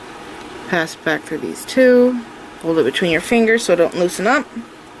 Pass back through these 2. Hold it between your fingers so it don't loosen up.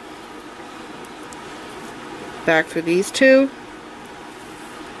 Back through these 2.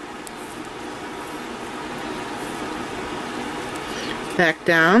 Back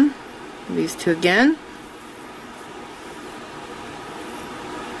down. These 2 again.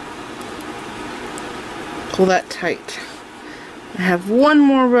 Pull that tight. I have 1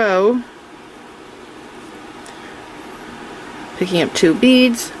 more row. Picking up 2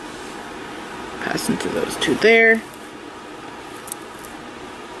 beads. Passing through those 2 there.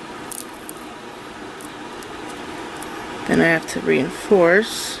 Then I have to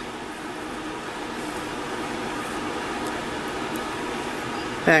reinforce.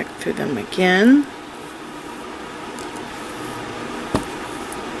 Back through them again.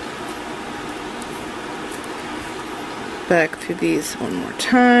 Back through these 1 more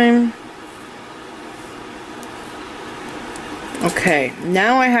time. Okay,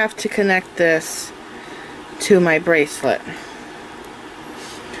 now I have to connect this to my bracelet.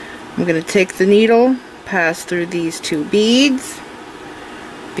 I'm going to take the needle, pass through these 2 beads.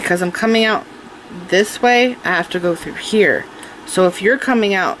 Because I'm coming out this way, I have to go through here. So if you're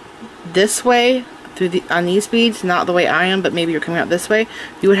coming out this way through on these beads, not the way I am, but maybe you're coming out this way,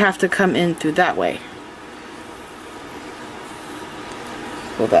 you would have to come in through that way.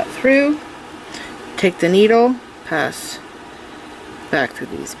 Pull that through, take the needle, pass back through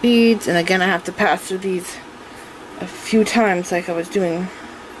these beads, and again I have to pass through these a few times like I was doing.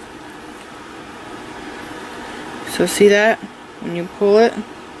 So see that when you pull it,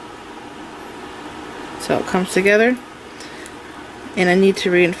 so it comes together. And I need to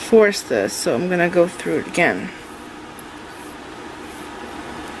reinforce this, so I'm gonna go through it again.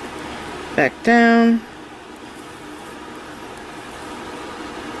 Back down.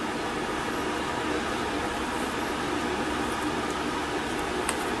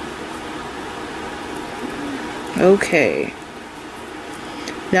 Okay.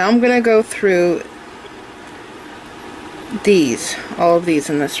 Now I'm gonna go through these, all of these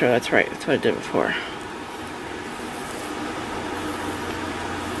in this row. That's right, that's what I did before.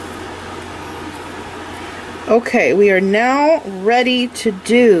 Okay, we are now ready to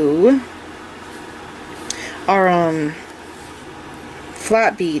do our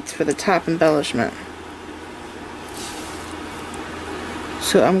flat beads for the top embellishment.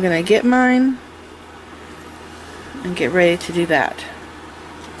 So I'm gonna get mine and get ready to do that.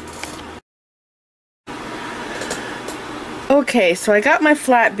 Okay, so I got my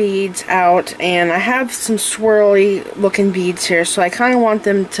flat beads out and I have some swirly looking beads here, so I kind of want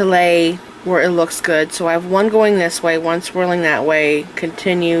them to lay where it looks good. So I have one going this way, one swirling that way,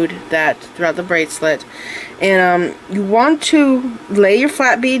 continued that throughout the bracelet. And you want to lay your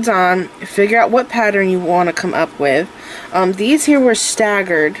flat beads on, figure out what pattern you want to come up with. These here were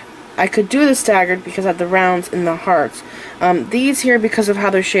staggered, I could do the staggered because I have the rounds and the hearts. These here, because of how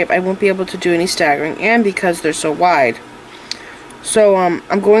they're shaped, I won't be able to do any staggering, and because they're so wide. So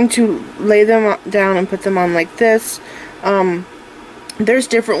I'm going to lay them down and put them on like this. There's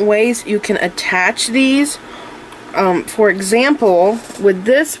different ways you can attach these. For example, with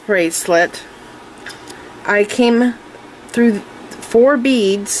this bracelet, I came through 4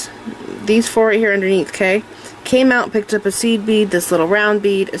 beads, these 4 right here underneath, okay? Came out, picked up a seed bead, this little round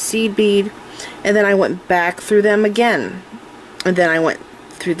bead, a seed bead, and then I went back through them again. And then I went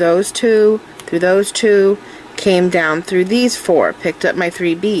through those 2, came down through these 4, picked up my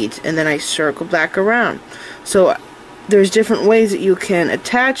 3 beads, and then I circled back around. So there's different ways that you can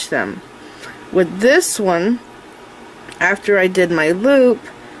attach them. With this one, after I did my loop,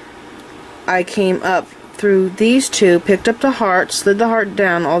 I came up through these 2, picked up the heart, slid the heart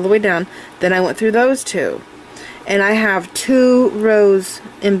down, all the way down, then I went through those 2. And I have 2 rows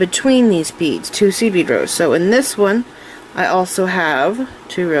in between these beads, 2 seed bead rows. So in this one, I also have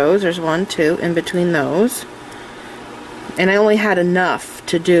 2 rows, there's 1, 2 in between those. And I only had enough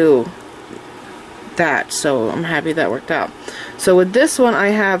to do that, so I'm happy that worked out. So with this one, I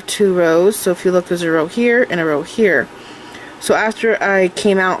have 2 rows, so if you look, there's a row here and a row here. So after I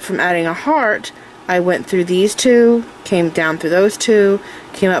came out from adding a heart, I went through these 2, came down through those 2,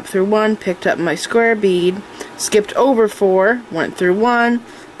 came up through 1, picked up my square bead, skipped over 4, went through 1,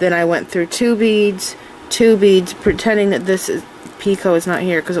 then I went through 2 beads, pretending that this is picot is not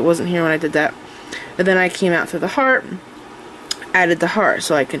here because it wasn't here when I did that. And then I came out through the heart, added the heart,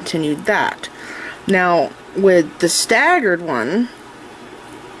 so I continued that. Now, with the staggered one,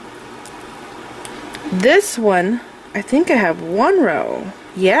 this one, I think I have 1 row.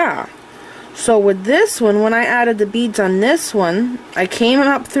 Yeah. So with this one, when I added the beads on this one, I came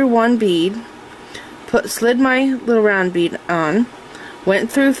up through 1 bead, slid my little round bead on,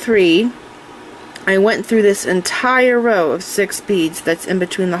 went through 3, I went through this entire row of 6 beads that's in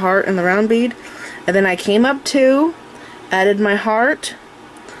between the heart and the round bead, and then I came up 2, added my heart,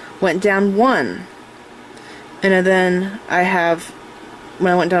 went down 1, and then I have,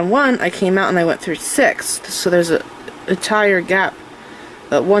 when I went down 1, I came out and I went through 6, so there's a entire gap.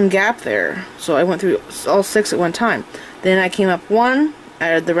 1 gap there, so I went through all 6 at one time. Then I came up 1,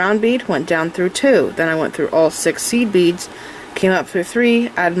 added the round bead, went down through 2. Then I went through all 6 seed beads, came up through 3,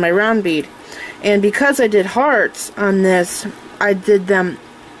 added my round bead. And because I did hearts on this, I did them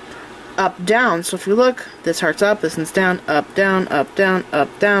up down. So if you look, this heart's up, this one's down, up down, up down, up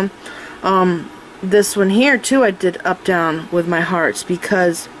down. This one here too, I did up down with my hearts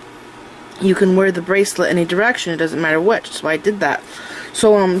because you can wear the bracelet any direction, it doesn't matter which. So I did that.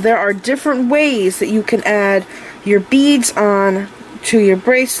 So there are different ways that you can add your beads on to your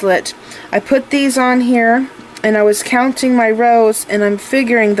bracelet. I put these on here and I was counting my rows, and I'm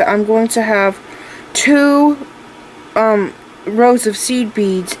figuring that I'm going to have 2 rows of seed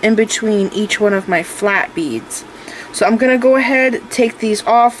beads in between each one of my flat beads. So I'm going to go ahead, take these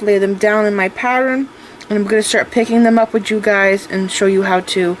off, lay them down in my pattern, and I'm going to start picking them up with you guys and show you how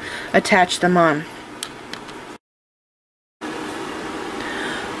to attach them on.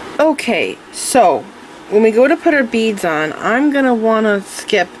 Okay, so when we go to put our beads on, I'm going to want to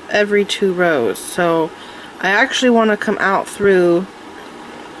skip every 2 rows. So I actually want to come out through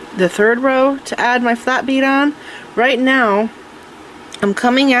the 3rd row to add my flat bead on. Right now, I'm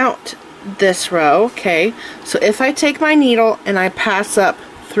coming out this row, okay? So if I take my needle and I pass up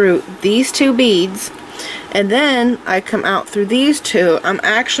through these 2 beads, and then I come out through these 2, I'm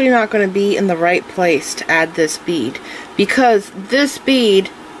actually not going to be in the right place to add this bead, because this bead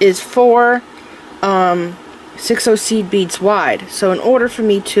is 4 6/0 seed beads wide. So in order for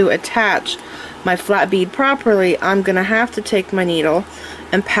me to attach my flat bead properly, I'm going to have to take my needle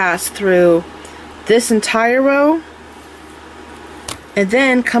and pass through this entire row, and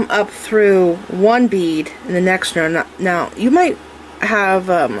then come up through 1 bead in the next row. Now you might have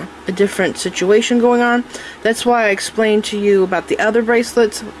a different situation going on. That's why I explained to you about the other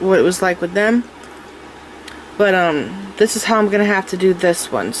bracelets, what it was like with them. But this is how I'm going to have to do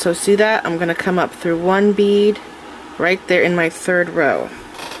this one. So see that? I'm going to come up through 1 bead right there in my 3rd row.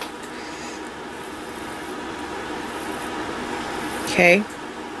 Okay.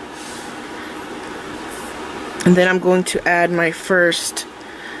 And then I'm going to add my first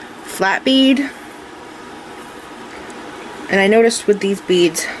flat bead. And I noticed with these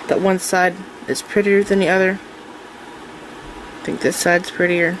beads that one side is prettier than the other. I think this side's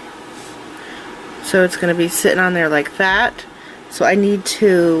prettier. So it's going to be sitting on there like that. So I need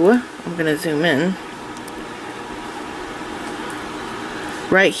to, I'm going to zoom in.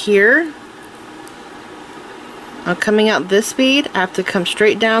 Right here, Coming out this bead, I have to come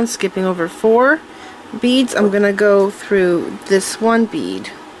straight down, skipping over 4 beads. I'm gonna go through this one bead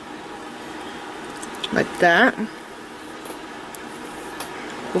like that.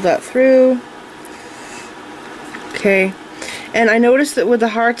 Pull that through. Okay, and I noticed that with the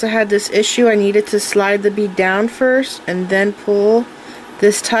hearts I had this issue. I needed to slide the bead down first and then pull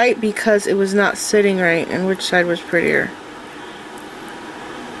this tight because it was not sitting right. And which side was prettier?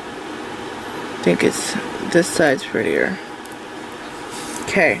 I think it's this side's prettier.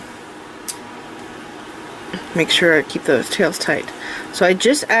 Okay. Make sure I keep those tails tight. So I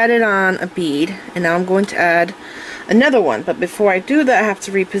just added on a bead, and now I'm going to add another one. But before I do that, I have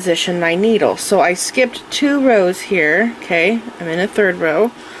to reposition my needle. So I skipped 2 rows here. Okay, I'm in a 3rd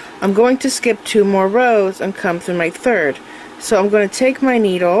row. I'm going to skip 2 more rows and come through my 3rd. So I'm going to take my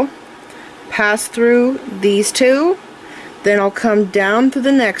needle, pass through these 2, then I'll come down through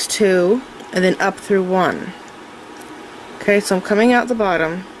the next 2, and then up through 1. Okay, so I'm coming out the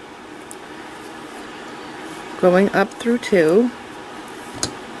bottom, going up through 2,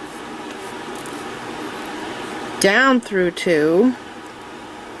 down through 2,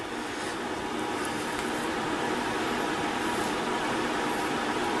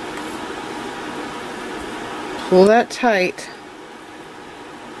 pull that tight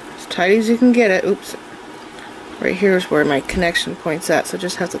as you can get it. Oops, right here is where my connection point's at, so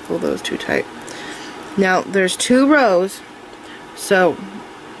just have to pull those 2 tight. Now there's 2 rows, so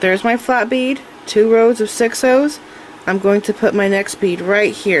there's my flat bead, 2 rows of 6/0s. I'm going to put my next bead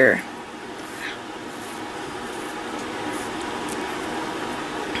right here.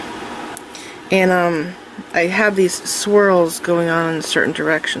 And I have these swirls going on in certain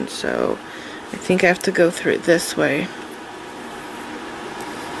directions, so I think I have to go through it this way.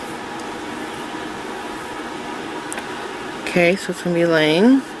 Okay, so it's going to be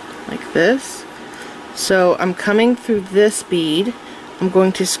laying like this. So I'm coming through this bead. I'm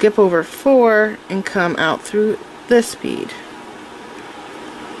going to skip over 4 and come out through this bead.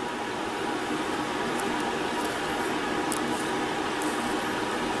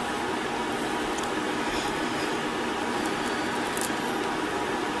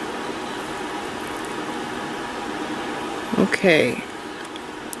 Okay.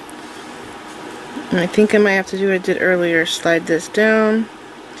 And I think I might have to do what I did earlier, slide this down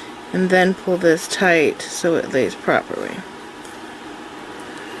and then pull this tight so it lays properly.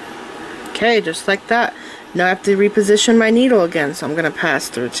 Okay, just like that. Now I have to reposition my needle again, so I'm going to pass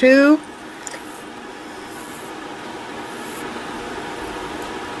through 2.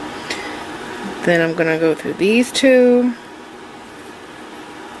 Then I'm going to go through these 2.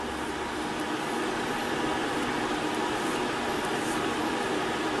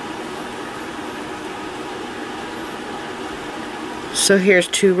 So here's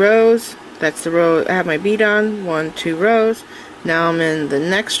 2 rows. That's the row I have my bead on. 1, 2 rows. Now I'm in the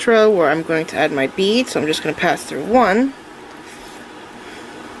next row where I'm going to add my bead. So I'm just going to pass through 1.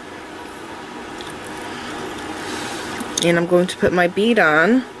 And I'm going to put my bead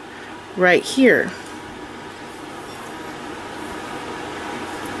on right here.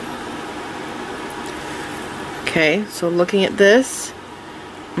 Okay, so looking at this,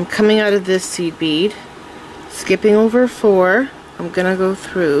 I'm coming out of this seed bead, skipping over 4. I'm gonna go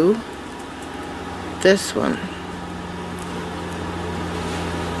through this one,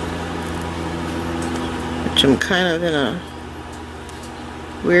 which I'm kind of in a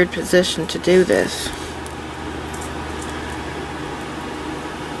weird position to do this.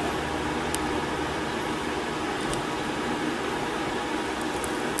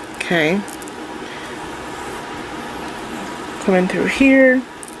 Okay, coming through here.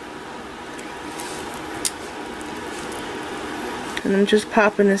 And I'm just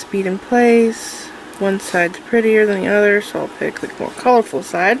popping this bead in place. One side's prettier than the other, so I'll pick the more colorful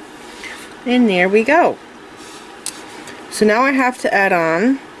side. And there we go. So now I have to add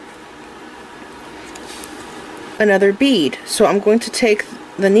on another bead. So I'm going to take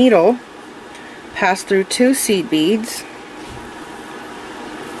the needle, pass through 2 seed beads,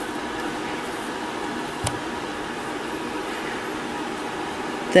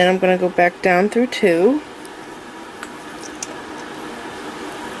 then I'm going to go back down through 2.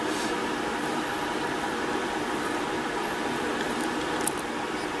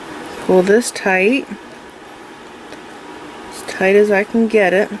 Pull this tight, as tight as I can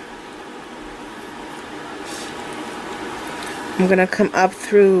get it. I'm going to come up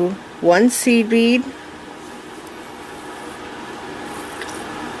through 1 seed bead,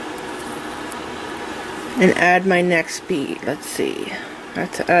 and add my next bead. Let's see, I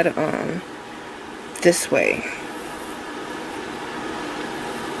have to add it on this way.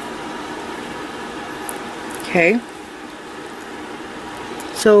 Okay.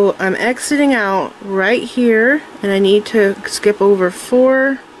 So I'm exiting out right here, and I need to skip over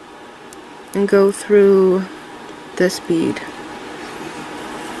 4 and go through this bead.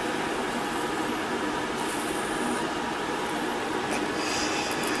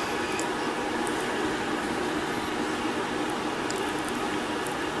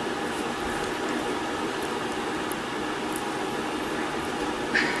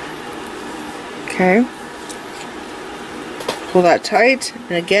 Okay. Pull that tight,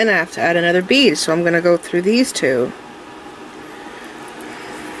 and again I have to add another bead, so I'm going to go through these 2.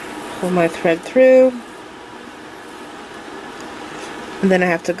 Pull my thread through, and then I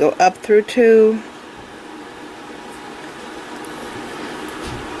have to go up through 2.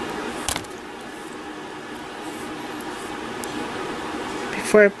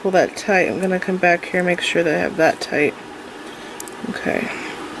 Before I pull that tight, I'm going to come back here and make sure that I have that tight. Okay.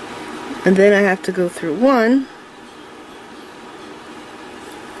 And then I have to go through 1.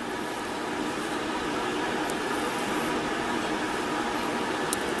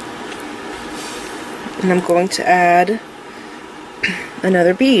 And I'm going to add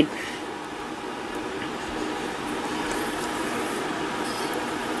another bead.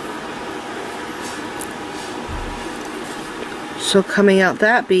 So coming out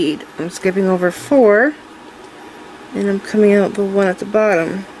that bead, I'm skipping over 4, and I'm coming out the one at the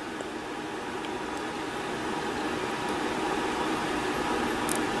bottom.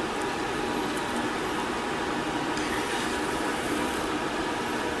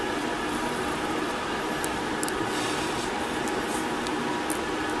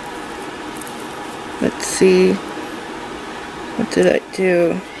 Let's see, what did I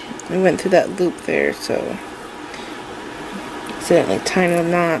do? I went through that loop there, so accidentally tying a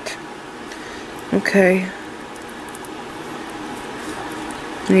knot. Okay.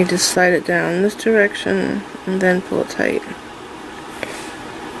 I need to slide it down in this direction and then pull it tight.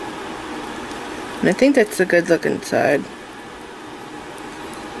 And I think that's a good looking side.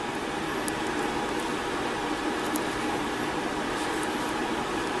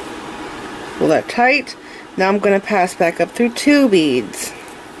 Pull that tight. Now I'm going to pass back up through 2 beads.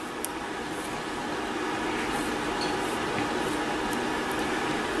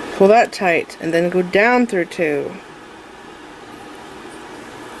 Pull that tight and then go down through 2.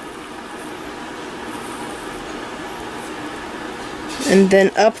 And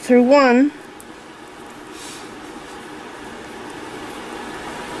then up through 1.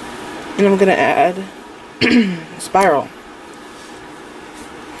 And I'm going to add a spiral.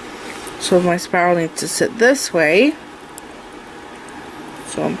 So my spiral needs to sit this way.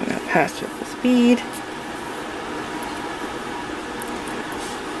 So I'm going to pass through this bead.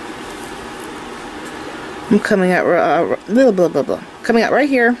 I'm coming out coming out right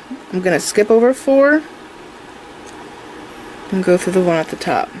here. I'm going to skip over 4 and go through the one at the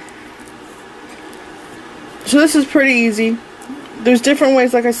top. So this is pretty easy. There's different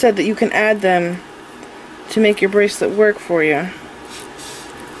ways, like I said, that you can add them to make your bracelet work for you.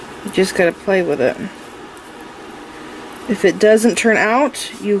 You just gotta play with it. If it doesn't turn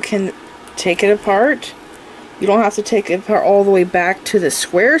out, you can take it apart. You don't have to take it apart all the way back to the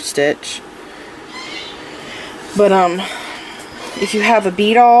square stitch. But if you have a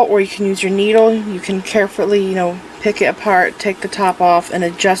bead awl, or you can use your needle, you can carefully, you know, pick it apart, take the top off, and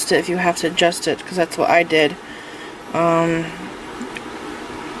adjust it if you have to adjust it, because that's what I did.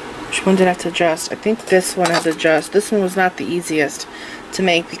 Which one did I have to adjust? I think this one I had to adjust. This one was not the easiest to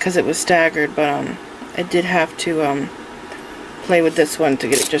make because it was staggered, but I did have to play with this one to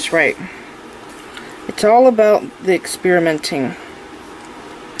get it just right. It's all about the experimenting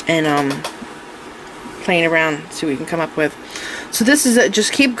and playing around, see what you can come up with. So this is it.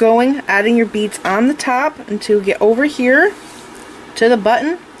 Just keep going, adding your beads on the top until you get over here to the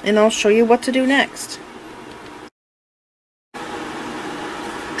button, and I'll show you what to do next.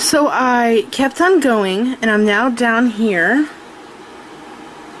 So I kept on going, and I'm now down here,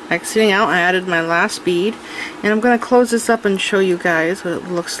 exiting out. I added my last bead, and I'm going to close this up and show you guys what it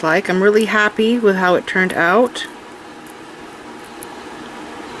looks like. I'm really happy with how it turned out.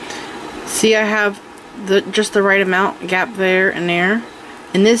 See, I have just the right amount gap there and there,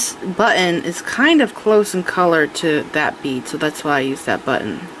 and this button is kind of close in color to that bead, so that's why I used that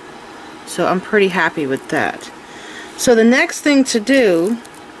button. So I'm pretty happy with that. So the next thing to do,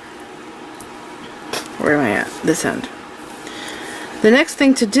 where am I at? This end. The next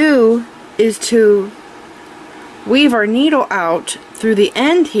thing to do is to weave our needle out through the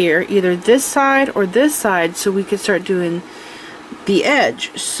end here, either this side or this side, so we can start doing the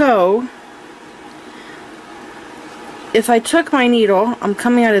edge. So if I took my needle, I'm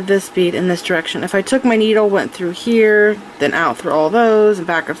coming out of this bead in this direction. If I took my needle, went through here, then out through all those, and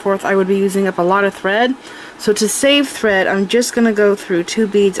back and forth, I would be using up a lot of thread. So to save thread, I'm just going to go through 2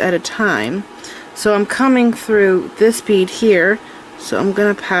 beads at a time. So I'm coming through this bead here, so I'm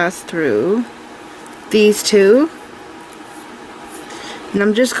going to pass through these 2. And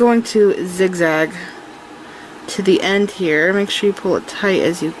I'm just going to zigzag to the end here. Make sure you pull it tight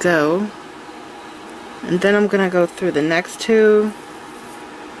as you go. And then I'm going to go through the next 2.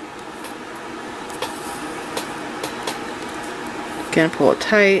 Again, pull it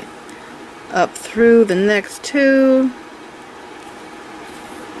tight. Up through the next 2.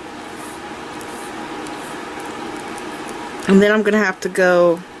 And then I'm going to have to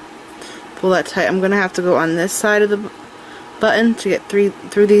go, pull that tight, I'm going to have to go on this side of the button to get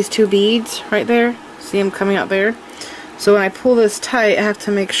through these 2 beads right there. See them coming out there? So when I pull this tight, I have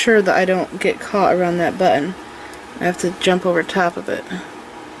to make sure that I don't get caught around that button. I have to jump over top of it.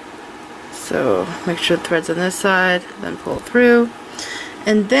 So make sure the thread's on this side, then pull it through.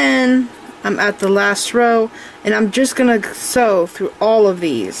 And then I'm at the last row, and I'm just going to sew through all of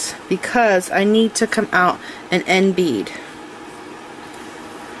these because I need to come out an end bead.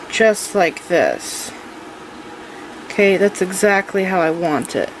 Just like this. Okay, that's exactly how I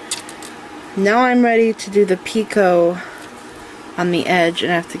want it. Now I'm ready to do the picot on the edge,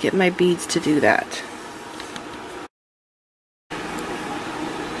 and I have to get my beads to do that.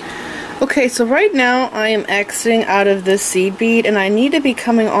 Okay, so right now I am exiting out of this seed bead, and I need to be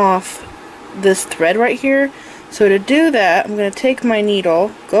coming off this thread right here. So to do that, I'm going to take my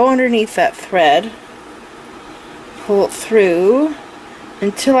needle, go underneath that thread, pull it through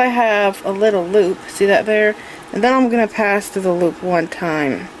until I have a little loop. See that there? And then I'm going to pass through the loop 1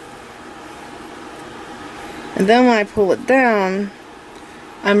 time. And then when I pull it down,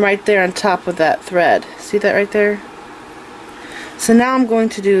 I'm right there on top of that thread. See that right there? So now I'm going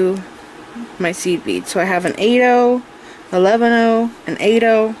to do my seed bead. So I have an 8-0, 11-0, an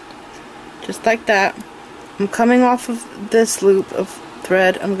 8-0, just like that. I'm coming off of this loop of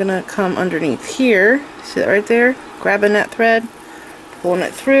thread. I'm going to come underneath here. See that right there? Grabbing that thread, pulling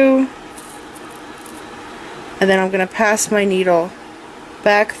it through, and then I'm going to pass my needle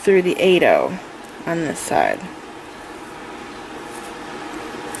back through the 8-0 on this side.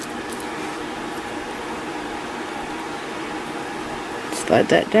 Slide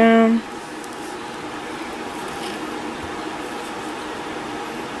that down.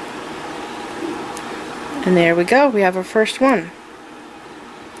 And there we go, we have our first one.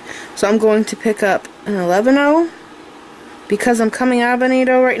 So I'm going to pick up an 11-0. Because I'm coming out of an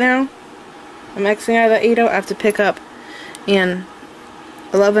 8-0 right now, I'm exiting out of that 8-0, I have to pick up an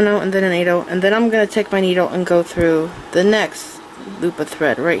 11-0 and then an 8-0, and then I'm going to take my needle and go through the next loop of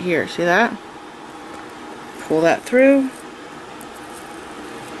thread right here. See that? Pull that through,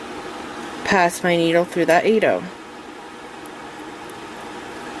 pass my needle through that 8-0.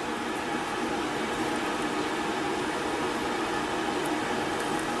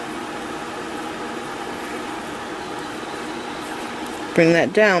 Bring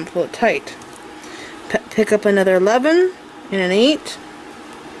that down, pull it tight. Pick up another 11 and an 8.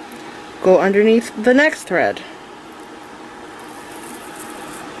 Go underneath the next thread.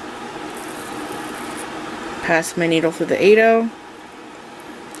 Pass my needle through the 8-0.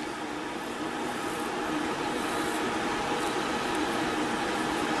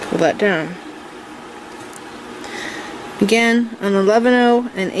 Pull that down. Again, an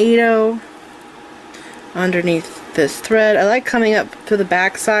 11-0, an 8-0 underneath this thread. I like coming up through the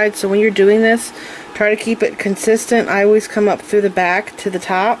back side, so when you're doing this, try to keep it consistent. I always come up through the back to the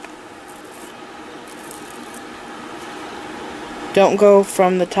top. Don't go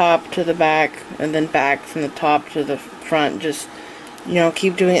from the top to the back and then back from the top to the front. Just, you know,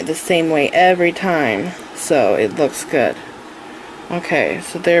 keep doing it the same way every time so it looks good. Okay,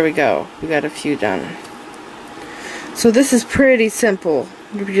 so there we go. We got a few done. So this is pretty simple.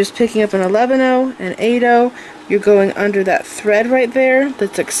 You're just picking up an 11-0, an 8-0. You're going under that thread right there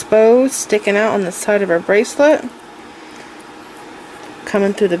that's exposed, sticking out on the side of our bracelet.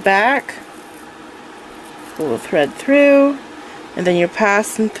 Coming through the back. Pull the thread through. And then you're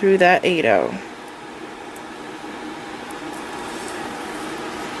passing through that 8-0.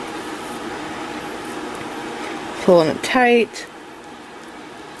 Pulling it tight.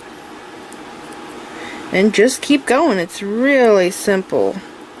 And just keep going. It's really simple.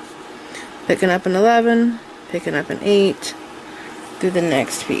 Picking up an 11, picking up an 8, through the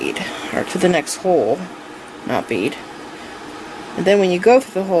next bead, or to the next hole, not bead. And then when you go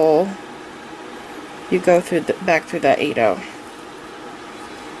through the hole, you go through back through that 8-0.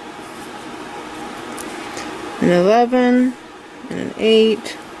 an 11, and an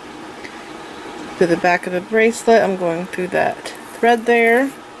 8. To the back of the bracelet, I'm going through that thread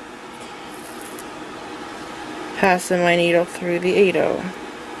there, passing my needle through the 8/0.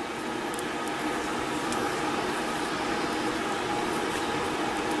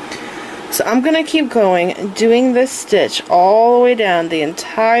 So I'm going to keep going, doing this stitch all the way down the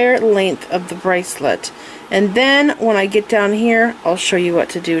entire length of the bracelet. And then when I get down here, I'll show you what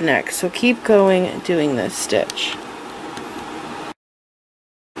to do next. So keep going, doing this stitch.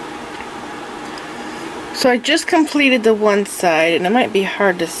 So I just completed the one side, and it might be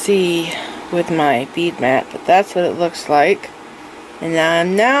hard to see with my bead mat, but that's what it looks like. And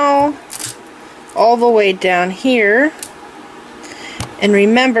I'm now all the way down here. And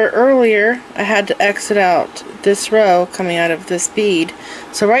remember earlier I had to exit out this row coming out of this bead.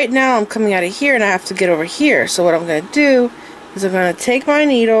 So right now I'm coming out of here and I have to get over here. So what I'm going to do is I'm going to take my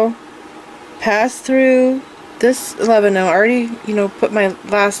needle, pass through this 11/0. I already, put my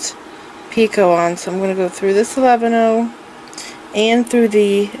last picot on, so I'm going to go through this 11/0 and through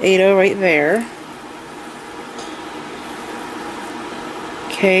the 8/0 right there.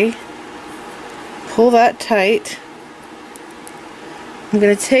 Okay, pull that tight. I'm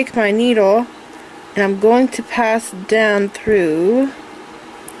going to take my needle and I'm going to pass down through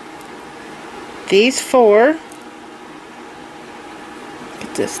these 4.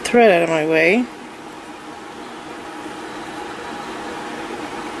 Get this thread out of my way.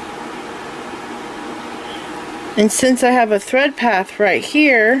 And since I have a thread path right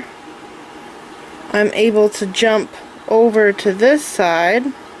here, I'm able to jump over to this side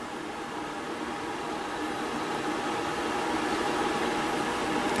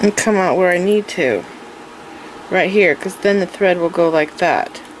and come out where I need to, right here, because then the thread will go like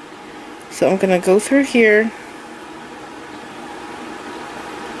that. So I'm going to go through here,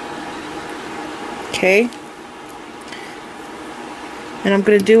 okay, and I'm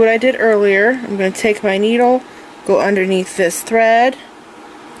going to do what I did earlier. I'm going to take my needle, go underneath this thread,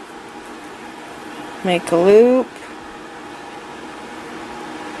 make a loop,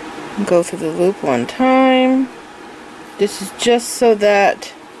 go through the loop one time. This is just so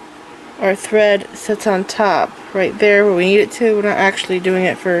that our thread sits on top right there where we need it to. We're not actually doing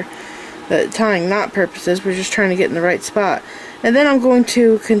it for the tying knot purposes, we're just trying to get in the right spot. And then I'm going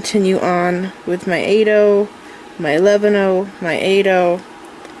to continue on with my 8/0, my 11/0, my 8/0,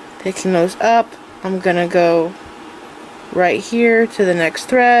 picking those up. I'm gonna go right here to the next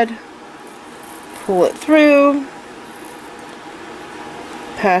thread, pull it through,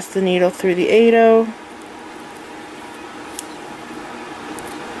 pass the needle through the 8/0,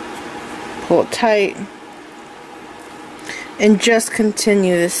 pull it tight, and just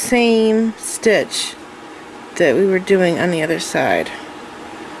continue the same stitch that we were doing on the other side.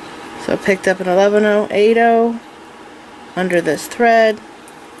 So I picked up an 11/0, 8/0 under this thread,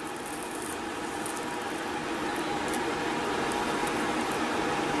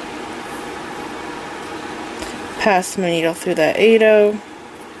 pass my needle through that 8/0,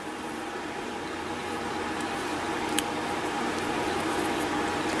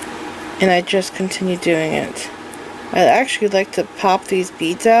 and I just continue doing it. I actually like to pop these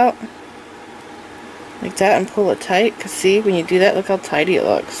beads out like that and pull it tight, because see, when you do that, look how tidy it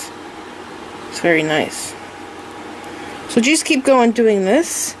looks. It's very nice. So just keep going doing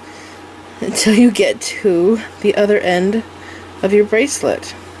this until you get to the other end of your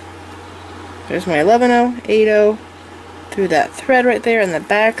bracelet. There's my 11/0, 8/0 through that thread right there on the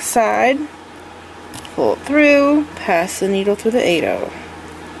back side. Pull it through, pass the needle through the 8/0.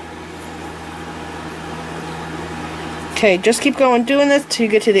 Okay, just keep going doing this till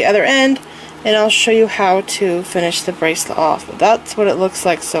you get to the other end, and I'll show you how to finish the bracelet off. But that's what it looks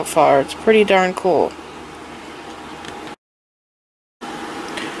like so far. It's pretty darn cool.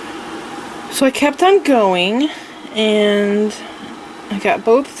 So I kept on going, and I got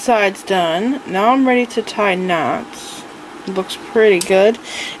both sides done. Now I'm ready to tie knots. It looks pretty good.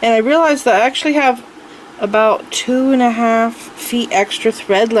 And I realized that I actually have about 2.5 feet extra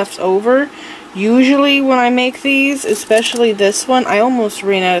thread left over. Usually when I make these, especially this one, I almost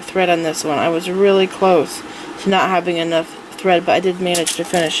ran out of thread on this one. I was really close to not having enough thread, but I did manage to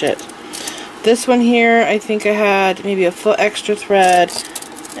finish it. This one here, I think I had maybe a foot extra thread.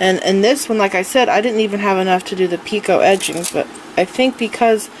 And this one, like I said, I didn't even have enough to do the picot edgings, but I think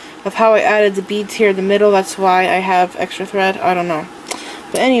because of how I added the beads here in the middle, that's why I have extra thread. I don't know.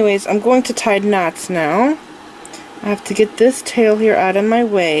 But anyways, I'm going to tie knots now. I have to get this tail here out of my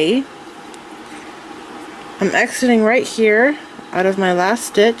way. I'm exiting right here out of my last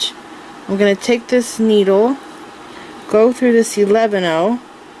stitch. I'm going to take this needle, go through this 11/0,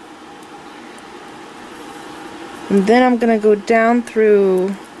 And then I'm going to go down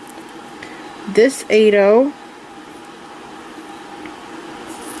through this 8/0.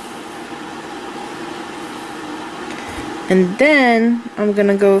 And then I'm going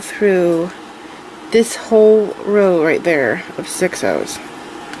to go through this whole row right there of 6/0s.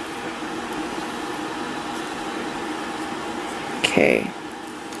 Okay.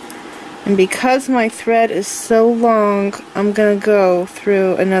 And because my thread is so long, I'm going to go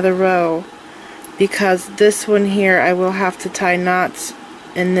through another row, because this one here I will have to tie knots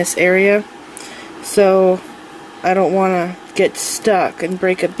in this area. So I don't want to get stuck and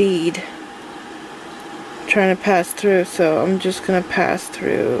break a bead trying to pass through, so I'm just going to pass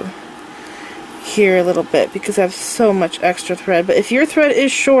through here a little bit because I have so much extra thread. But if your thread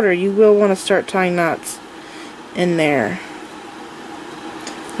is shorter, you will want to start tying knots in there.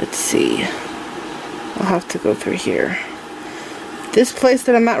 Let's see, I'll have to go through here. This place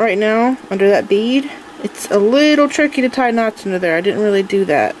that I'm at right now, under that bead, it's a little tricky to tie knots under there. I didn't really do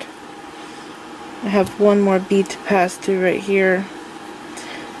that. I have one more bead to pass through right here,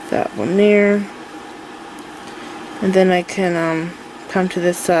 that one there, and then I can come to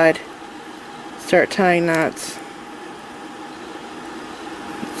this side, start tying knots.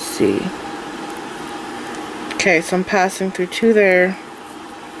 Let's see. Okay, so I'm passing through 2 there.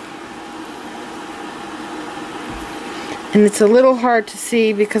 And it's a little hard to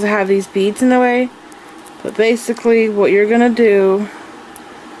see because I have these beads in the way. But basically what you're going to do,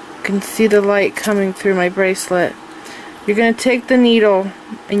 you can see the light coming through my bracelet. You're going to take the needle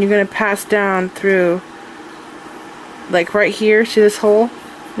and you're going to pass down through, like right here, see this hole?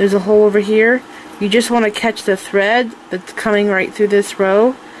 There's a hole over here. You just want to catch the thread that's coming right through this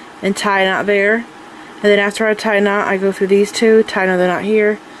row and tie a knot there. And then after I tie a knot, I go through these 2, tie another knot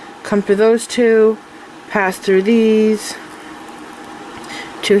here, come through those 2, pass through these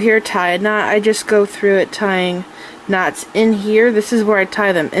 2 here, tie a knot. I just go through it tying knots in here. This is where I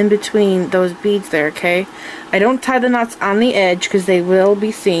tie them, in between those beads there, okay? I don't tie the knots on the edge because they will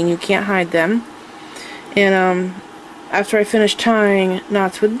be seen. You can't hide them. And after I finish tying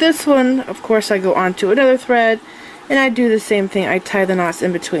knots with this one, of course I go on to another thread and I do the same thing. I tie the knots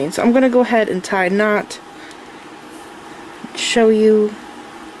in between. So I'm going to go ahead and tie a knot, show you.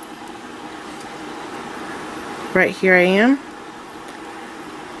 Right here I am.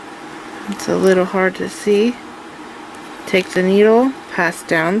 It's a little hard to see. Take the needle, pass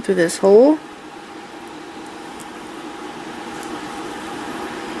down through this hole,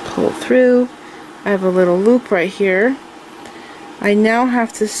 pull through. I have a little loop right here. I now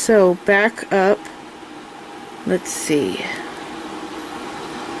have to sew back up. Let's see.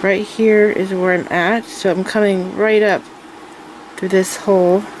 Right here is where I'm at, so I'm coming right up through this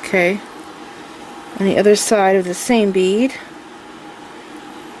hole, okay? On the other side of the same bead.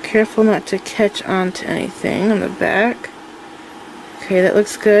 Careful not to catch onto anything on the back. Okay, that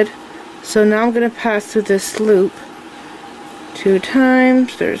looks good. So now I'm going to pass through this loop 2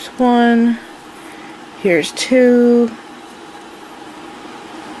 times. There's 1. Here's 2.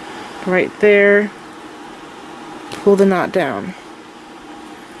 Right there. Pull the knot down.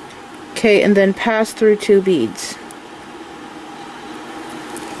 Okay, and then pass through 2 beads.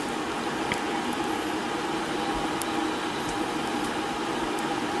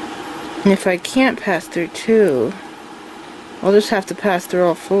 And if I can't pass through 2, I'll just have to pass through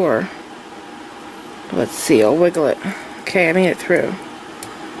all 4. Let's see, I'll wiggle it. Okay, I made it through.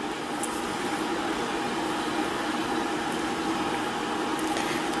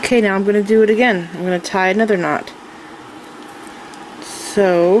 Okay, now I'm going to do it again. I'm going to tie another knot.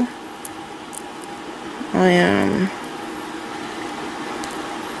 So, I am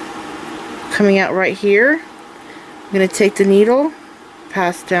coming out right here. I'm going to take the needle,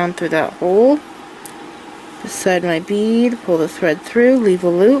 pass down through that hole, beside my bead, pull the thread through, leave a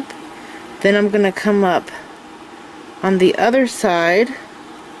loop. Then I'm going to come up on the other side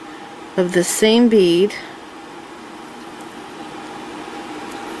of the same bead,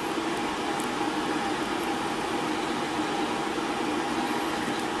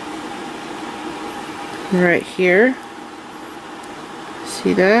 right here.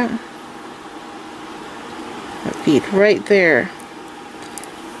 See that? That bead right there.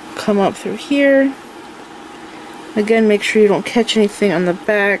 Come up through here. Again, make sure you don't catch anything on the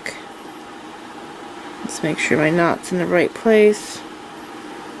back. Let's make sure my knot's in the right place.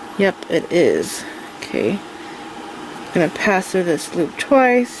 Yep, it is. Okay. I'm going to pass through this loop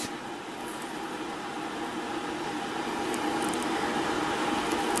twice.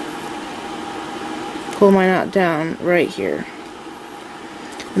 Pull my knot down right here.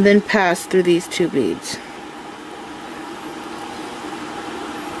 And then pass through these 2 beads.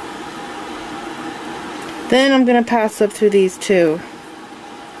 Then I'm going to pass up through these two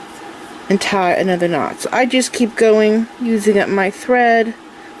and tie another knot. So I just keep going, using up my thread.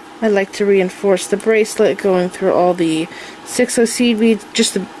 I like to reinforce the bracelet, going through all the 6/0 seed beads,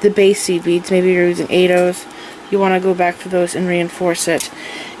 just the base seed beads. Maybe you're using 8/0s. You want to go back to those and reinforce it.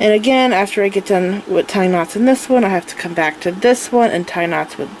 And again, after I get done with tying knots in this one, I have to come back to this one and tie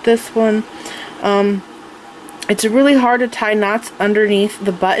knots with this one. It's really hard to tie knots underneath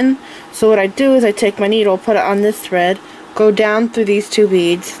the button. So what I do is I take my needle, put it on this thread, go down through these two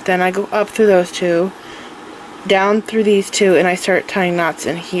beads, then I go up through those two, down through these two, and I start tying knots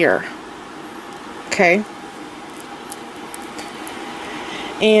in here. Okay?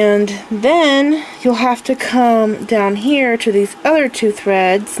 And then you'll have to come down here to these other two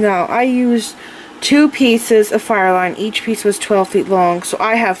threads. Now I used 2 pieces of fireline. Each piece was 12 feet long, so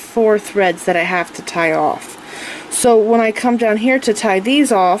I have 4 threads that I have to tie off. So when I come down here to tie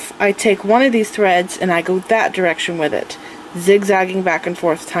these off, I take one of these threads and I go that direction with it, zigzagging back and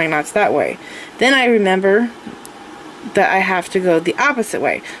forth, tying knots that way. Then I remember that I have to go the opposite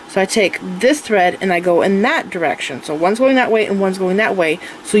way. So I take this thread and I go in that direction. So one's going that way and one's going that way,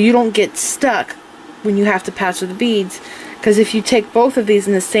 so you don't get stuck when you have to pass through the beads. Because if you take both of these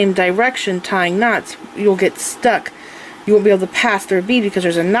in the same direction tying knots, you'll get stuck. You won't be able to pass through a bead because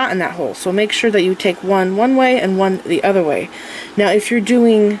there's a knot in that hole. So make sure that you take one way and one the other way. Now if you're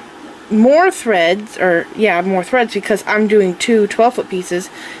doing more threads, more threads, because I'm doing 2 12-foot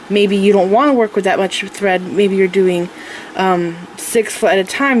pieces, maybe you don't want to work with that much thread. Maybe you're doing 6 foot at a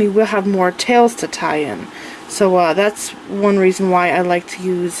time. You will have more tails to tie in. So that's one reason why I like to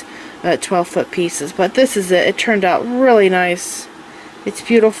use 12-foot pieces. But this is it. It turned out really nice. It's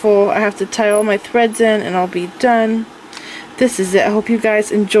beautiful. I have to tie all my threads in and I'll be done. This is it. I hope you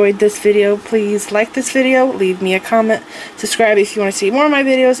guys enjoyed this video. Please like this video, leave me a comment, subscribe if you want to see more of my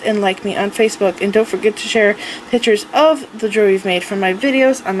videos, and like me on Facebook. And don't forget to share pictures of the jewelry you've made from my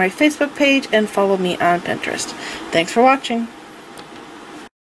videos on my Facebook page and follow me on Pinterest. Thanks for watching.